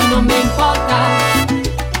 A mí no me importa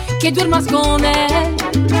que duermas con él,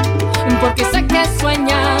 porque sé que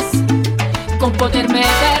sueñas con poderme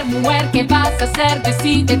ver. Mujer, ¿qué vas a hacer?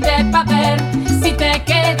 Decídete pa' ver si te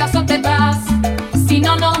quedas o te vas. Si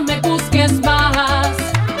no, no me busques más.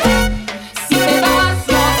 Si te vas,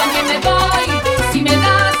 yo también me voy. Si me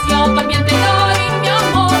das, yo también te doy. Mi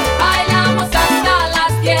amor, bailamos hasta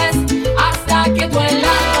las 10, hasta que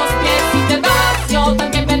duelan los pies. Si te vas, yo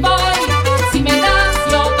también me voy. Si me das,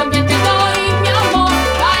 yo también te doy. Mi amor,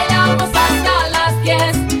 bailamos hasta las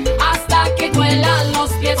 10, hasta que duelan los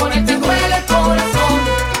pies. Con él te duele el corazón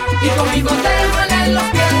y conmigo te duelen los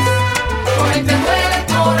pies. Con él te duele el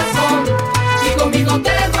corazón y conmigo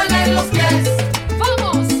te duelen los pies.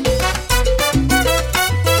 ¡Vamos!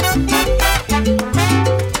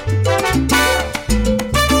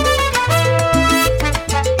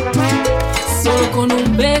 Solo con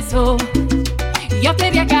un beso yo te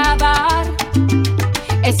voy a acabar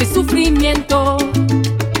ese sufrimiento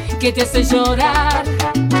que te hace llorar.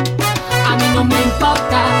 A mí no me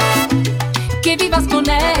importa que vivas con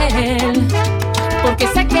él, porque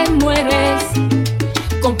sé que mueres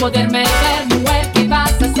con poderme ver. Mujer, ¿qué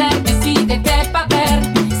vas a hacer? Decídete pa' ver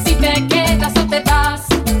si te quedas o te vas.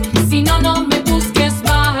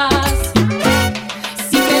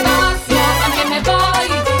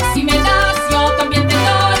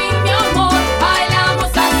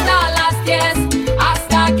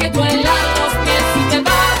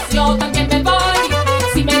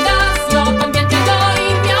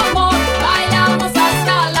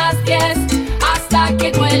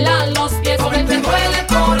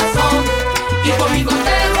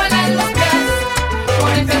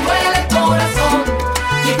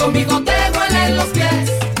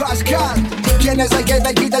 tienes el que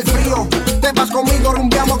te quita el frío. Te vas conmigo,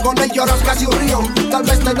 rumbeamos con él, lloras casi un río. Tal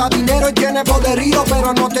vez te da dinero y tiene poderío,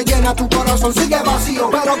 pero no te llena, tu corazón sigue vacío.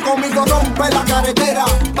 Pero conmigo rompe la carretera.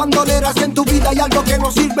 Bandoleras en tu vida y algo que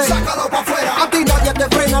no sirve, sácalo pa' afuera. A ti nadie te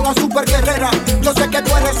frena, la super guerrera. Yo sé que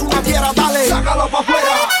tú eres una fiera, dale, sácalo pa'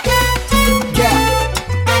 afuera. Yeah.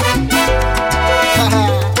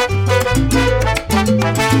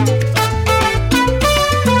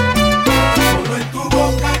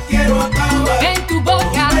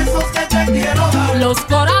 Los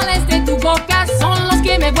corales de tu boca son los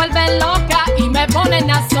que me vuelven loca y me ponen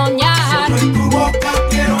a soñar. Solo en tu boca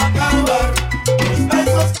quiero acabar mis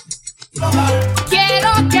besos. Quiero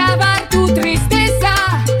acabar tu tristeza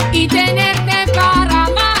y tenerte para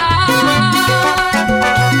amar.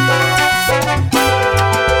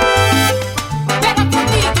 Ven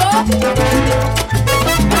conmigo,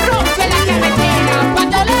 rompe la carretera,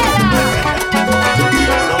 bandolera.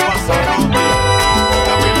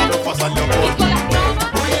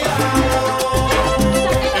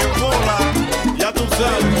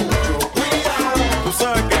 Tú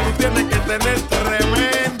sabes que tú tienes que tener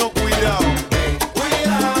tremendo cuidado.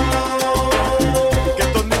 Que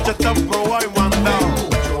estos nichos están probados y mandados.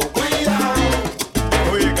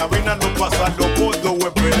 Oye, camina no pasa los bordos o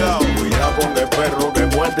esperados. Cuidado con el perro que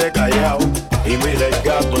muerde callado. Y mira el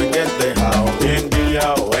gato en el tejado, bien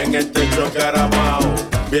guiado, en el techo encaramado,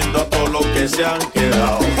 viendo a todos los que se han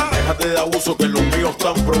quedado. Déjate de abuso que los míos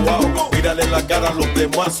están probados. Mírale la cara a los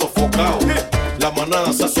demás sofocados. La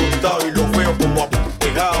manada se ha soltado y los veo como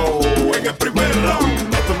apegados en el primer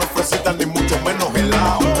round. Esto no necesitan ni mucho menos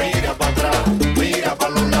helado. Mira para atrás, mira para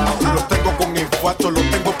los lados. Los tengo con infarto, los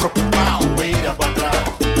tengo preocupados. Mira para atrás,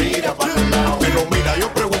 mira para los lados. Pero mira,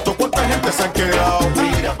 yo pregunto cuánta gente se han quedado.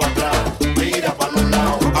 Mira para atrás, mira para los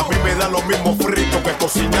lados. A mí me da lo mismo frito que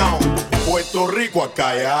cocinado. Puerto Rico a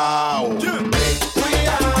Callao. Si te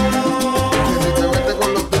metes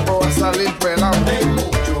con los tipos vas a salir pelado.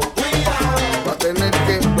 Va a tener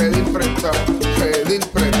que pedir prestado, pedir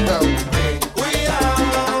prestado.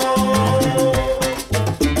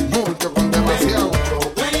 Mucho con demasiado.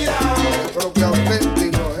 El propio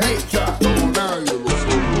auténtico, hecha como nadie.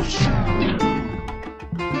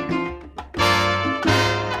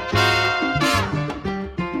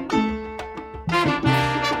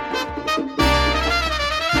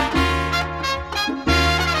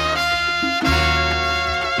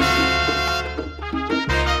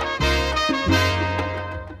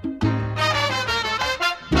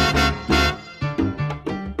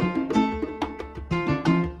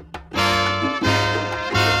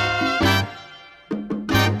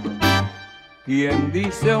 Quien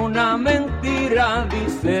dice una mentira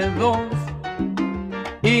dice dos,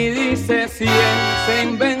 y dice 100, se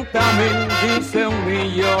inventa 1000, dice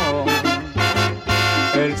 1.000.000.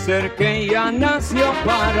 El ser que ya nació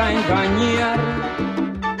para engañar,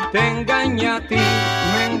 te engaña a ti,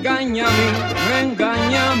 me engaña a mí, me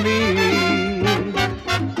engaña a mí.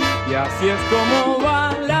 Y así es como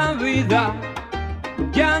va la vida,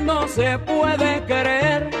 ya no se puede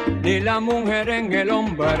creer ni la mujer en el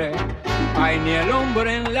hombre, ay, ni el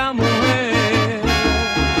hombre en la mujer.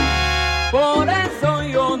 Por eso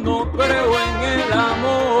yo no creo en el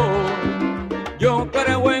amor, yo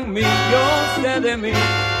creo en mí, yo sé de mí,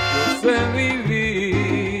 yo sé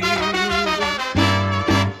vivir.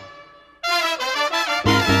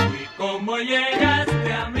 ¿Y cómo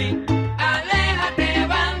llegaste a mí? Aléjate,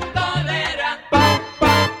 bandolera. Pa,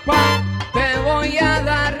 pa, pa, te voy a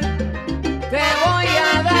dar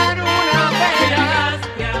una pena.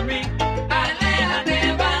 Llegaste a mí.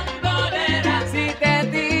 Aléjate, bandolera. Si te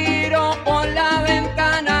tiro por la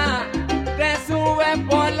ventana, te subes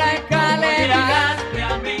por la escalera. Llegaste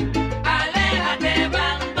a mí. Aléjate,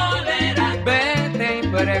 bandolera. Vete y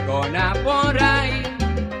pregona por ahí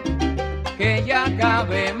que ya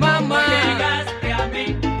acabe, mamá. Llegaste a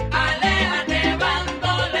mí. Aléjate,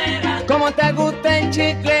 bandolera. ¿Cómo te gusta el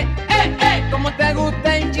chicle? ¿Cómo te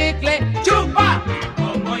gusta el chicle? ¡Chupa!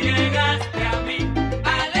 ¿Cómo llegaste a mí?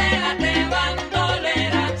 Aléjate,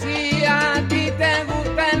 bandolera. Si a ti te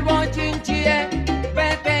gusta el bochinchie,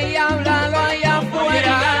 vete y háblalo allá afuera.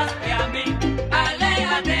 Llegaste a mí.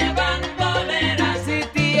 Aléjate, bandolera. Si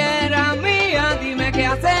tierra mía, dime qué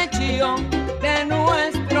has hecho de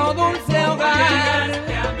nuestro dulce hogar.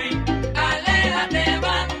 Llegaste a mí. Aléjate,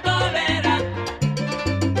 bandolera.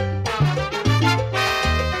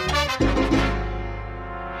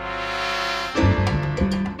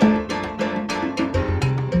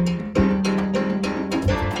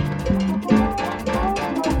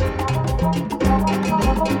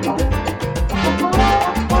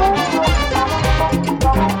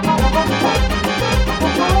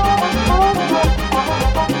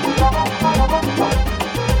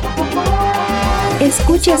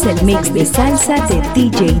 Escuchas el mix de salsa de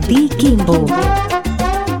DJ Dee Kimble.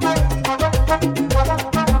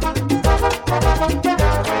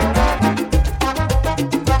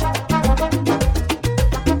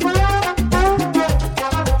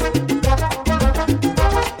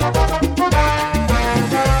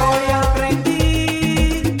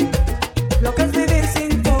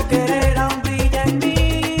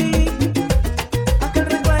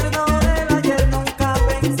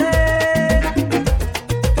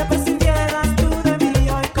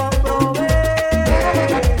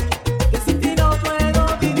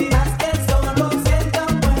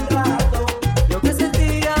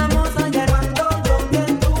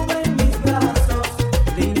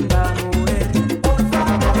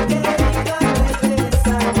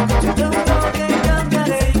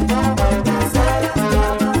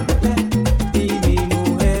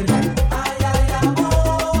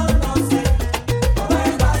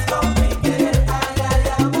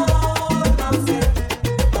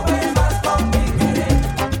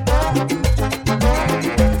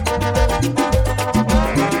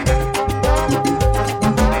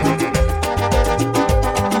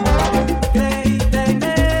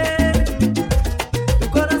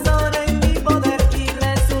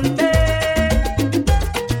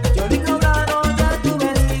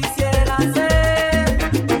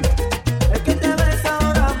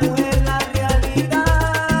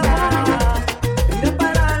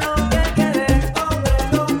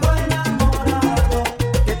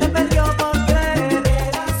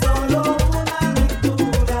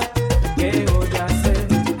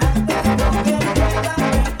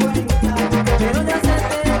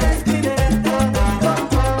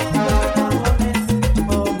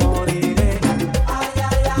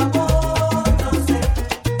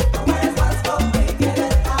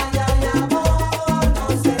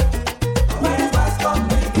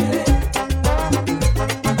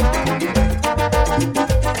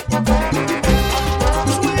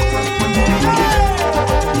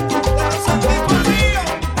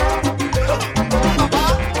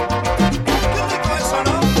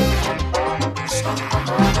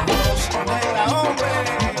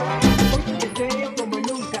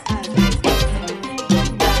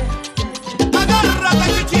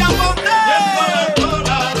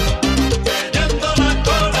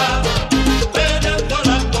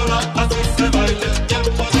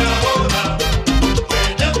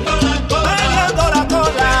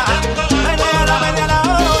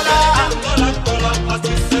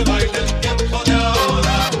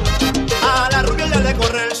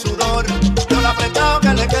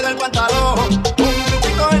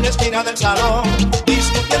 Del salón,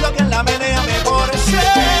 discutiendo que en la menea mejor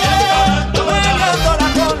sea. Meneando la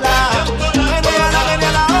cola,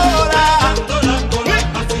 menea la hora.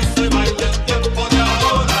 Así se baila el tiempo de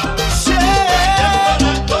ahora.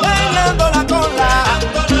 Meneando la cola,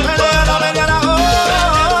 menea la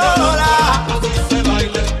hora. Así se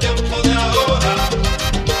baila el tiempo de ahora.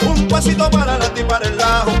 Un pasito para adelante y para el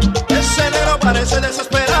lado. Ese negro parece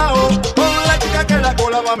desesperado, con la chica que la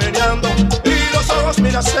cola va meneando.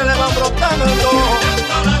 Mira, se le van brotando.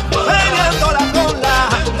 Meneando la cola,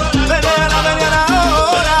 menea la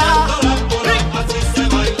hora. Así se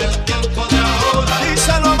baila el tiempo de ahora. Y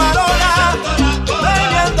se lo marona,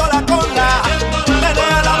 meneando la cola,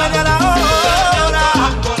 menea la hora.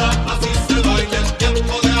 Así se baila el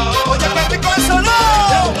tiempo de ahora. Oye, qué rico eso, no.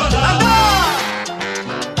 Anda,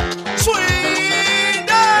 swing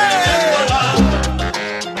day.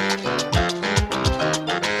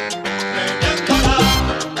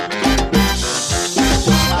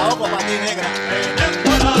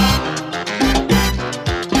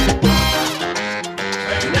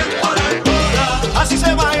 Así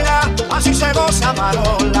se baila, así se goza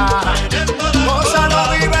Marola. Goza,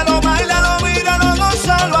 lo vive, lo baila, lo mira, lo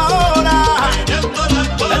goza, lo ahora.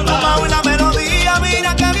 El mamá y la melodía,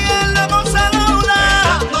 mira que bien la goza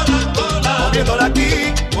Lola. Moviéndola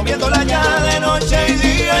aquí, moviéndola allá, de noche y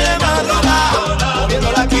día y de madrugada.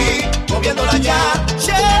 Moviéndola aquí, moviéndola allá.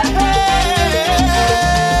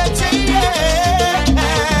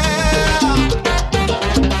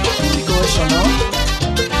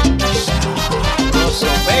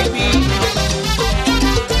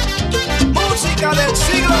 Del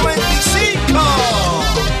siglo XXV.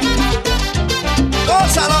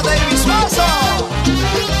 Gózalo, Davis Mazo.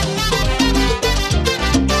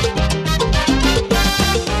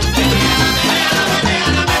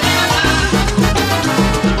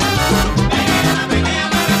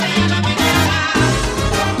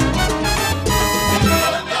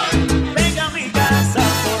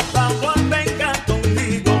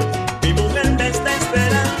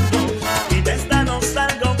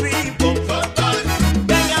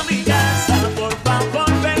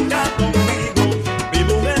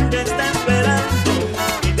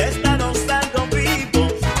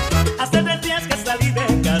 Hace 3 días que salí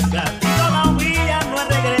de casa y todavía no he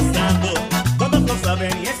regresado. Todos lo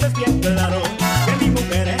saben y eso es bien claro, que mi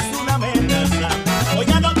mujer es una amenaza.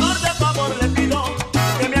 Oiga, doctor, de favor le pido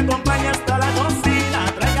que me acompañe hasta la cocina.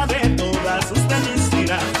 Tráigame todas sus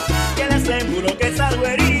medicinas, que le aseguro que salgo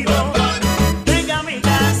herido. Venga a mi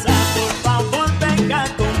casa, por favor, venga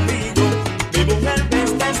conmigo. Mi mujer me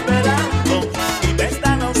está esperando y de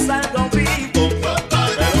esta no salgo vivo.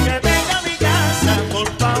 Pero que venga a mi casa, por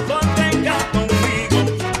favor, venga conmigo.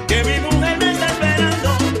 Que mi mujer me está esperando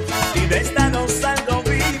y de esta no salgo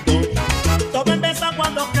vivo. Todo empezó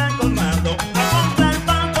cuando fui al colmado a comprar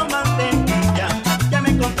pan con mantequilla. Ya me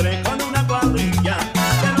encontré con una cuadrilla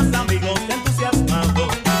de los amigos entusiasmados.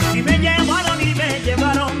 Y me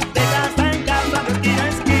llevaron de casa en casa, de esquina a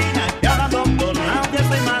esquina. Y ahora doctor, nadie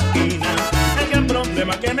se imagina el gran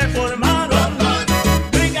problema que me formaron.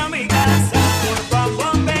 Venga a mi casa, por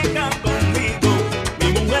favor, venga conmigo. Mi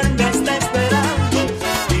mujer me está esperando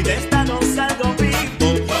y de esta no salgo vivo.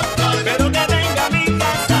 Pero que venga a mi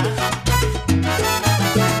casa.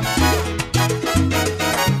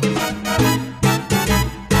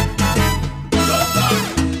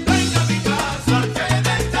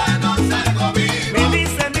 Me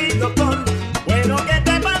dice mi doctor, bueno que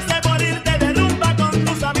te pase por irte de rumba con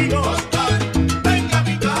tus amigos. Venga a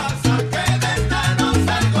mi casa, que de esta no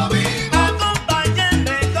salgo vivo.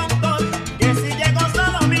 Acompáñenme, doctor, que si llego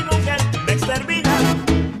solo mi mujer me extermina.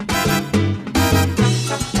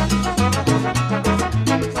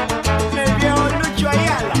 El viejo Lucho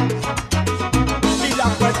Ayala y la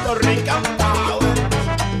Puerto Rican Power.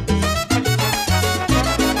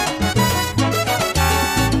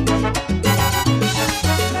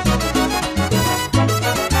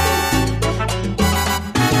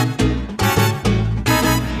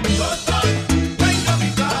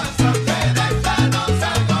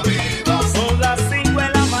 Son las 5 de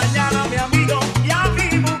la mañana, mi amigo, y a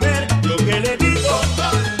mi mujer lo que le digo.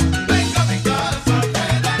 Venga a mi casa, que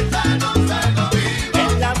de esta no salgo vivo.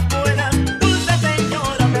 En las buenas, dulce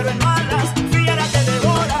señora, pero en malas, fiera que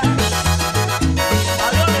devora.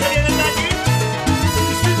 Adiós, que vienen de aquí.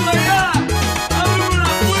 Y si tú allá, abre una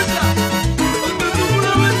puerta, ponte tú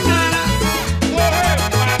una ventana. Coge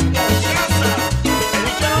para tu casa. He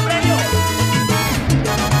dicho el hombre yo.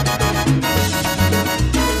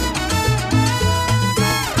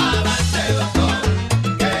 Avance, doctor,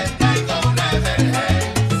 que tengo una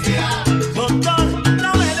emergencia. Doctor, no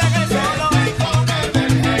me dejes solo. Que tengo una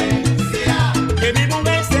emergencia. Que mi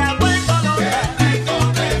mujer se ha vuelto loca. Que tengo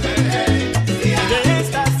una emergencia. De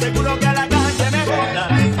esta seguro que a la calle me bota.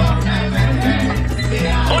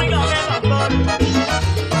 Óigame, doctor.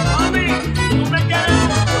 Mami, tú me quieres.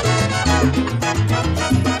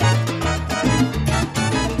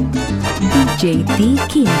 DJ Dee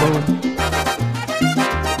Kimble.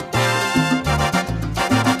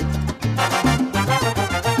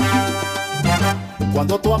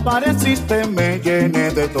 Cuando tú apareciste me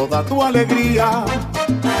llené de toda tu alegría.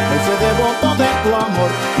 Ese devoto de tu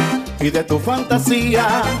amor y de tu fantasía.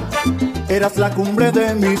 Eras la cumbre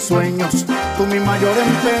de mis sueños, tú mi mayor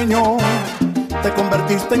empeño. Te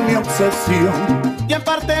convertiste en mi obsesión y en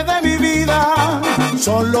parte de mi vida.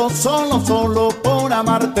 Solo por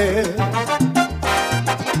amarte.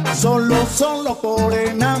 Solo por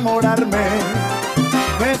enamorarme.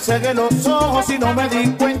 Me cegué los ojos y no me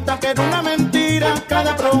di cuenta que era una mentira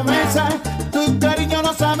cada promesa. Tu cariño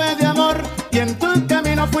no sabe de amor y en tu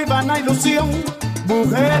camino fui vana ilusión,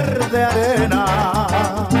 mujer de arena.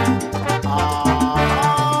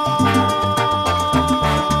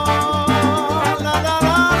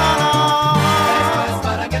 Eso es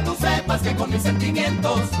para que tú sepas que con mis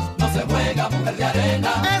sentimientos no se juega, mujer de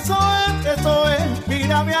arena. Eso es,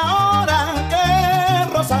 mírame ahora que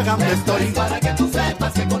rozagante estoy. Es para que tú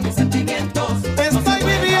sepas que con mis sentimientos estoy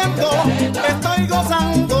viviendo, estoy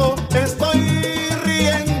gozando, estoy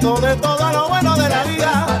riendo de todo lo bueno de la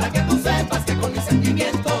vida. para que tú sepas que con mis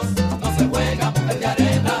sentimientos no se juega, mujer de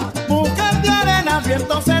arena. Mujer de arena, el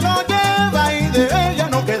viento se lo lleva y de ella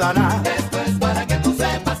no queda nada. Esto es para que tú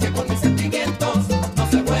sepas que con mis sentimientos no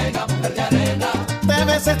se juega, mujer de arena.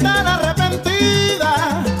 Debes estar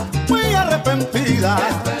arrepentida, muy arrepentida.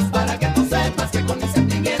 Esto es para que tú sepas que con mis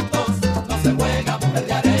sentimientos no se juega, mujer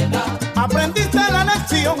de arena. Aprendiste la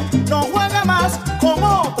lección, no juega más con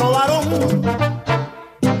otro varón.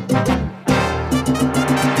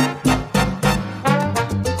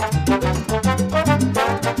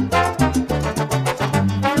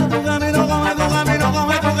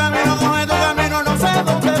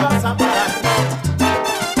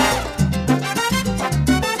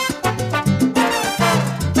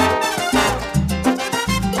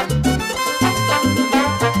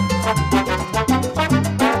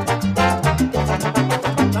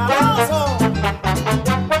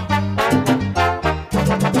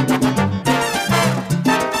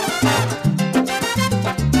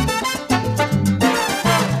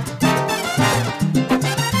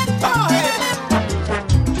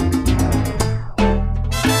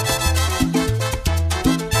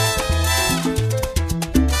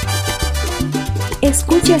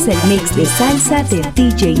 Escuchas el mix de salsa de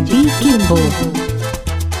DJ Dee Kimble.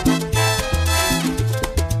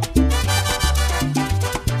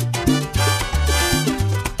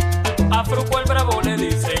 A Fruco el Bravo le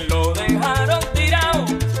dicen, lo dejaron tirado.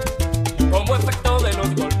 Como efecto de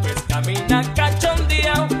los golpes camina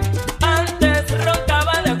cachondeado. Antes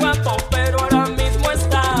roncaba de guapo, pero ahora mismo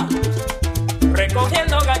está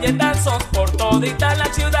recogiendo galletazos por todita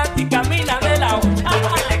la ciudad y camina de lado.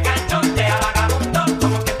 Como que te cachondea, vagabundo,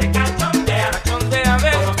 como que te cachondea, cachondea,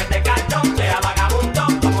 ve. Como que te cachondea, vagabundo,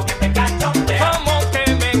 como que te cachondea. Como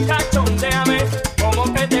que me cachondea, ve.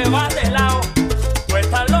 Como que te vas de lado. Tú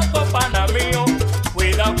estás loco, pana mío.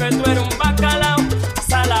 Cuidado que tú eres un bacalao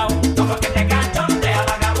salao. Como que te cachondea,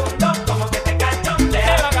 vagabundo, como que te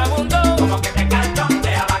cachondea, vagabundo, como que te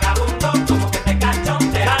cachondea, vagabundo, como que te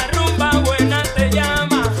cachondea. La rumba buena te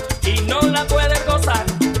llama y no la puedes gozar.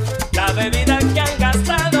 La bebida que han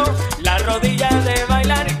gastado, la rodilla de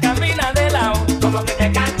bailar y camina de lado. Como que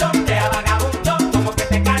te cachondea, vagabundo, como que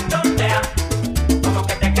te cachondea, como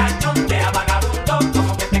que te cachondea, vagabundo,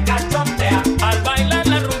 como que te cachondea. Al bailar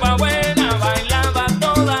la rumba buena bailaba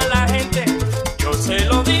toda la gente. Yo se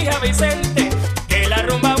lo dije a Vicente, que la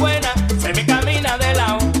rumba buena se me camina de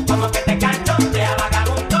lado. Como que te cachondea,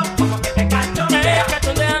 vagabundo, como que te cachondea,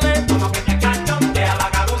 cachondeame, como que te cachondea,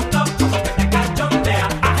 vagabundo, como que te cachondea.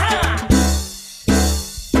 Ajá.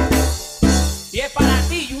 Y es para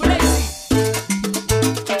ti, Yulesi.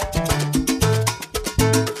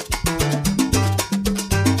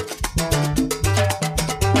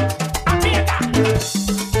 Aprieta.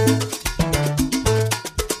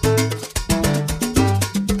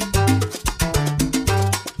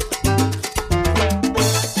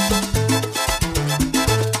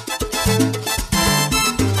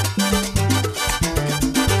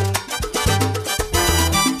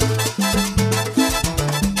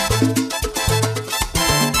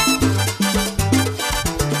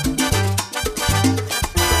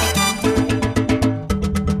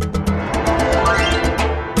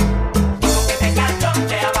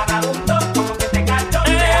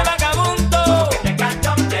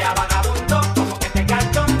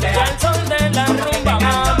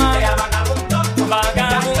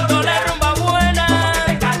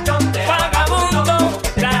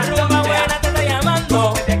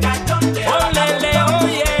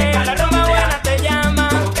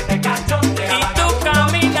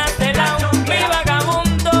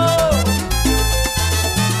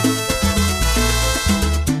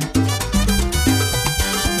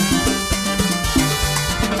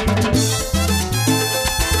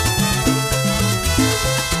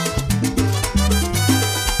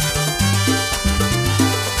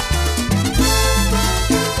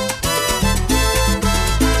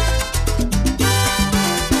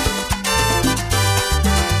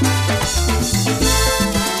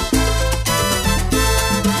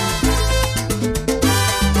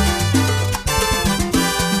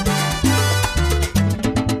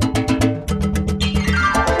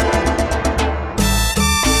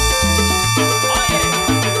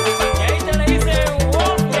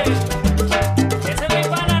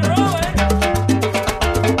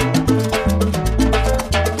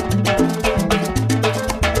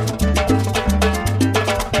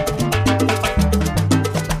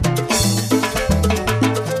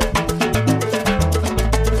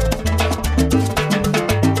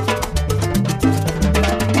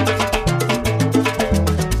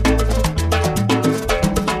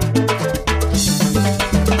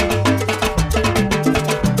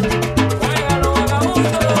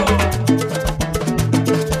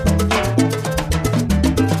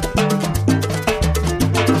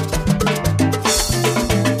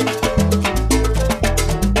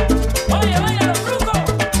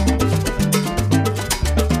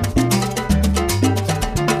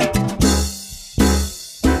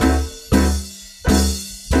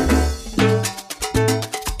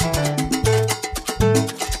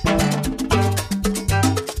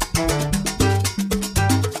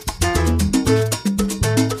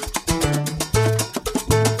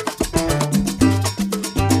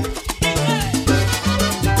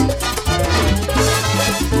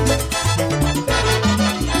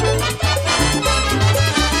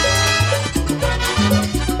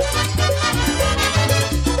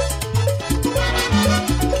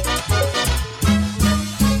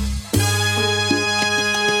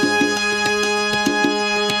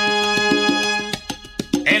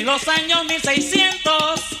 los años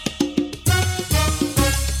 1600,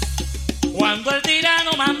 cuando el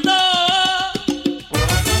tirano mandó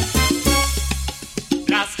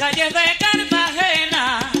las calles de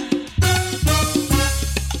Cartagena,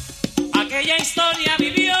 aquella historia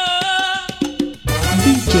vivió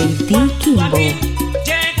Kimble.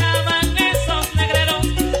 Llegaban esos negreros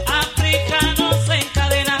africanos en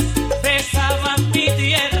cadenas, besaban mi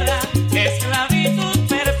tierra, esclavitud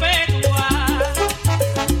perpetua.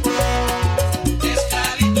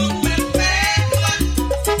 Esclavitud perpetua.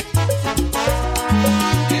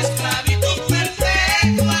 Esclavitud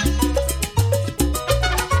perpetua.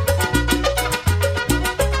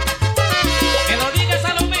 Que lo diga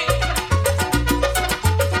Salomé.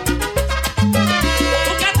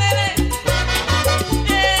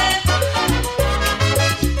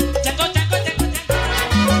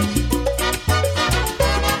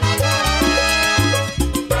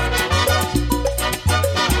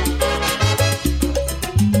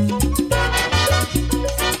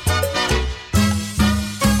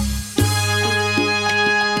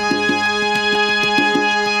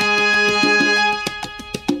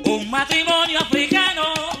 Un matrimonio africano,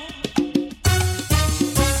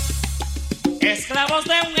 esclavos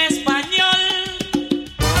de un español,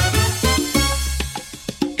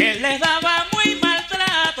 él les daba muy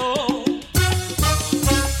maltrato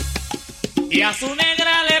y a su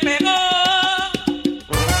negra le pegó.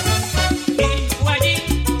 Y fue allí,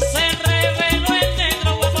 se reveló el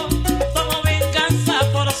negro guapo, tomó venganza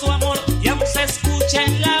por su amor y aún se escucha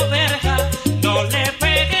en la verja: no le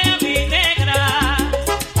pegue a mi negra.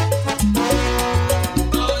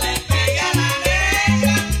 No le pegue a la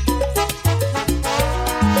negra.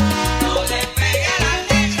 No le pegue a la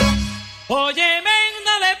negra. Óyeme,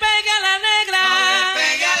 no le pegue a la negra. No le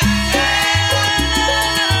pegue a la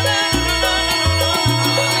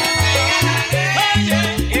Oye,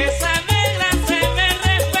 esa negra se me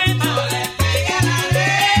respeta. No le pegue a la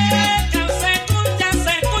negra. Se escucha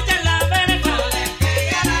en la verja. No le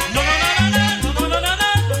pegue a la negra. No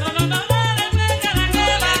le pegue a la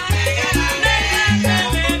negra. Negra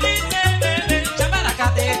que me dice, bebé,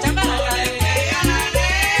 chambaracate, chambaracate. No le pegue a la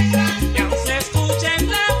negra. Y aún se escucha en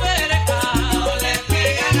la verja. No le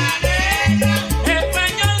pegue a la negra.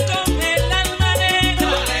 Español con el alma negra.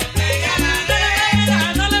 No le pegue a la negra.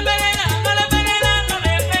 No le pegue a la, no le pegue a la, no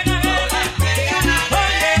le pegue a la.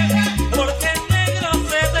 Oye, porque el negro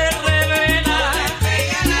se te revela. No le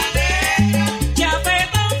pegue a la negra.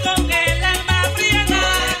 Chapetón con el alma prieta. No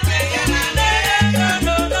le pegue a la negra.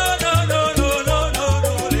 No le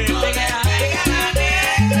pegue a la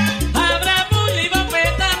negra. Habrá bully y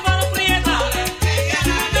bofeta por prieta. No le pegue a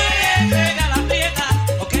la negra. Pega la prieta,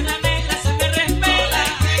 porque la negra se me respeta. No le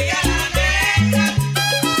pegue a la negra.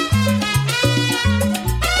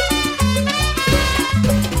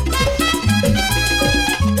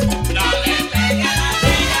 No le pegue a la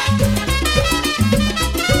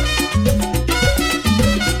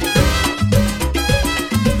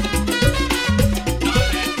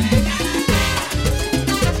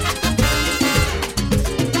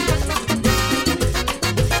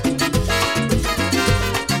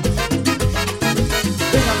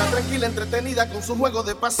Déjala tranquila, entretenida con su juego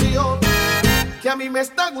de pasión, que a mí me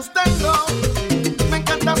está gustando. Me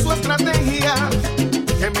encanta su estrategia,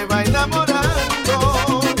 que me va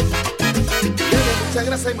enamorando. Tiene mucha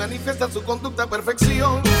gracia y manifiesta su conducta a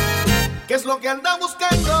perfección, que es lo que anda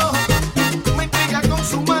buscando. Me intriga con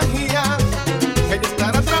su magia, que ella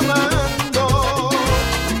estará tramando.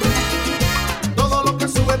 Todo lo que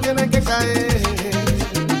sube tiene que caer,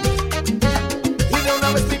 y de una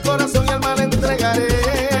vez mi corazón y alma le entregaré.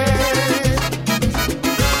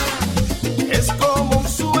 Es como un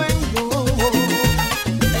sueño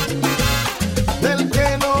del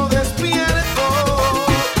que no despierto,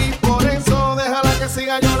 y por eso déjala que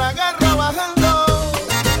siga, yo la agarro bajando.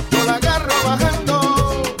 Yo la agarro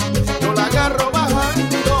bajando. Yo la agarro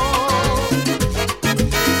bajando.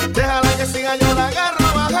 Déjala que siga, yo la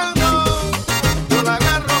agarro bajando. Yo la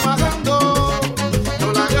agarro bajando.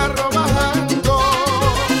 Yo la agarro bajando.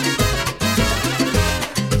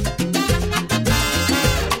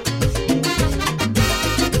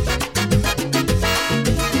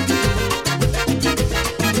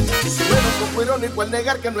 Sueno poco irónico al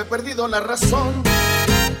negar que no he perdido la razón.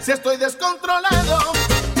 Si estoy descontrolado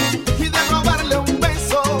y de robarle un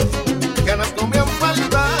beso, ganas no me han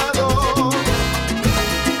faltado.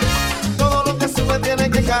 Todo lo que sube tiene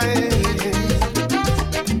que caer,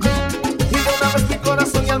 y de una vez mi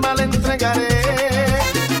corazón y alma le entregaré.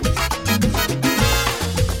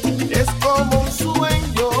 Es como un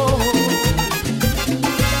sueño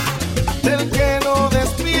del que no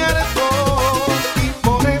despierto, y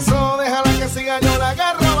por eso déjala que siga, yo la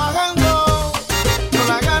agarro bajando. Yo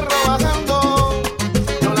la agarro bajando.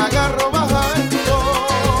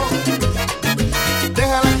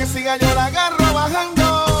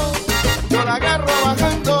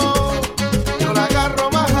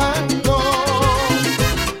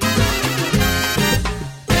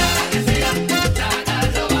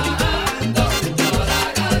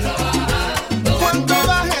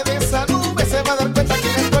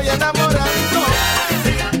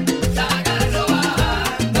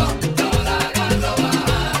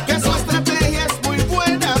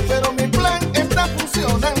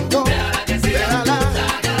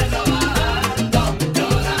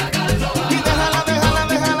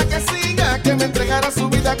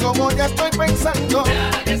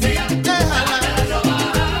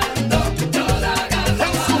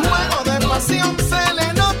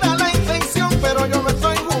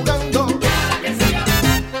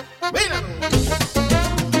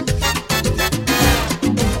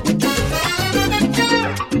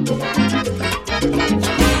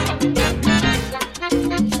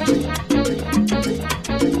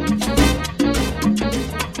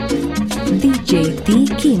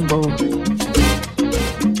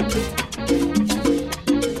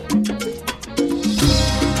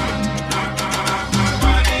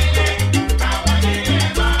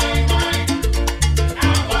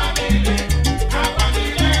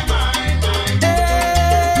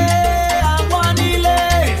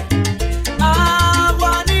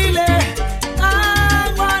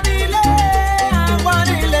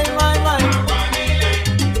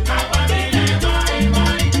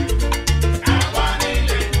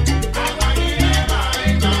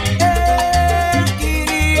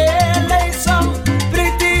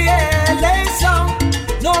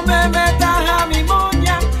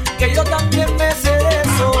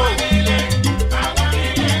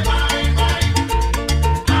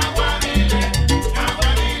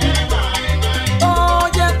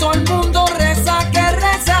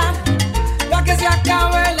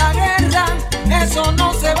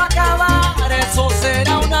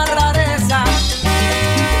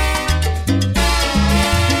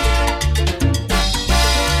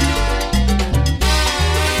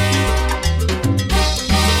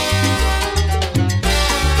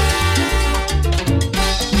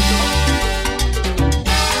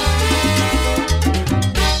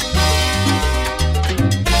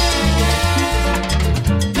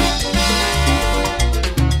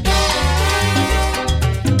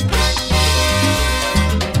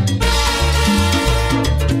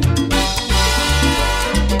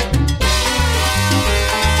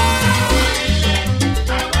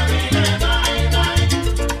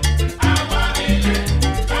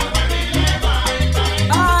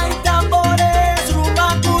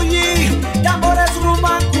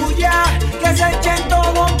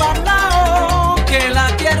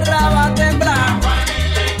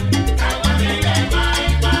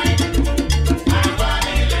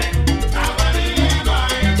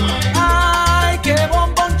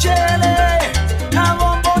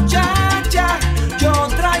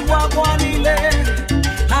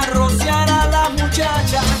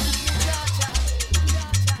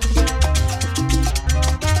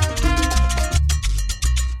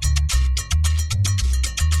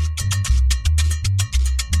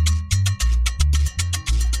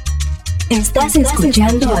 Estás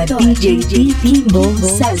escuchando a DJ Dee Kimble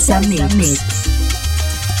Salsa Mix.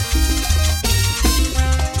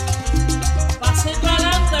 Pasito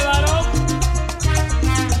adelante, varón.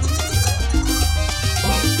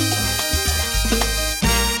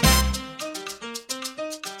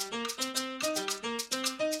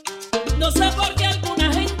 No sé por qué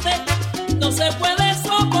alguna gente no se puede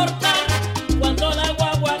soportar cuando la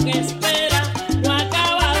guagua que espera no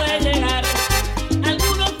acaba de llegar.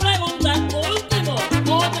 Algunos preguntan por último,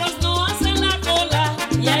 otros no hacen la cola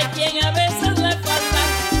y hay quien a veces le falta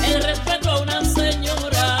el respeto a una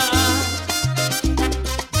señora.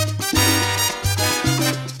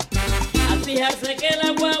 Al fijarse que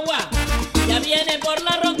la guagua ya viene por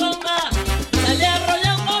la rotonda, sale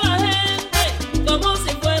arrollando a la gente como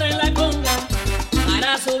si fuera en la conga.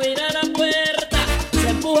 Para subir a la puerta se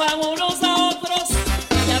empujan unos a otros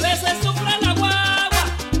y a veces sufre la guagua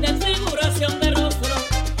desfiguración de rostro.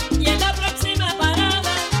 Y en la próxima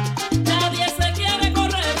parada nadie se quiere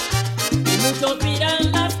correr y muchos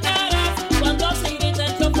miran las caras cuando así grita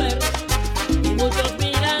el chofer. Y muchos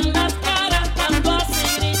miran las caras cuando así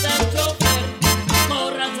grita el chofer.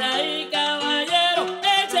 Córranse ahí, caballero,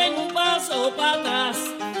 echen un paso para atrás,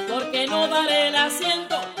 porque no daré el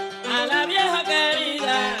asiento a la vieja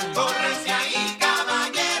querida. Córrense ahí,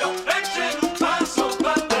 caballero, echen un paso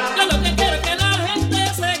para atrás. Yo lo que quiero es que la gente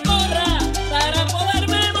se corra para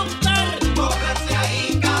poderme montar. Córrense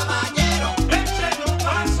ahí, caballero, echen un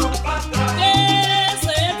paso para atrás. Que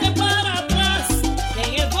se echen para atrás, que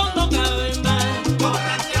en el fondo caben más.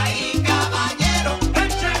 Córrense ahí, caballero,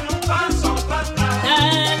 echen un paso para atrás.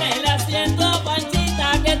 Dale el asiento a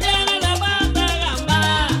Panchita que tiene la pata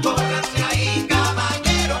gamba. Córrense ahí,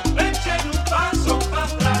 caballero, echen un paso para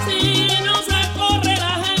atrás. Si no se corre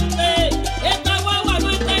la gente, esta guagua no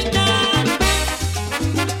está en nada.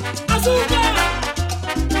 ¡Azúcar!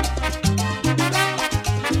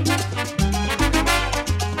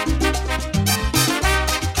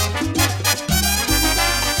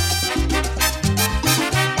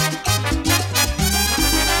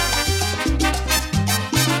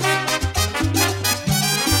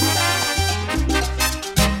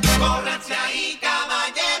 Córrense ahí,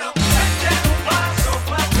 caballero, echen un paso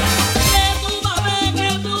para atrás. Que tú vas a ver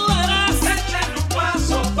que tú verás. Echen un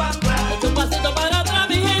paso para atrás. Echa un pasito para atrás,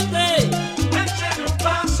 mi gente, Echen un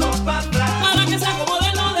paso para atrás. para que se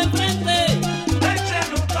acomoden los de frente.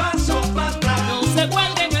 Echen un paso para atrás. No se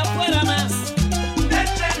cuelguen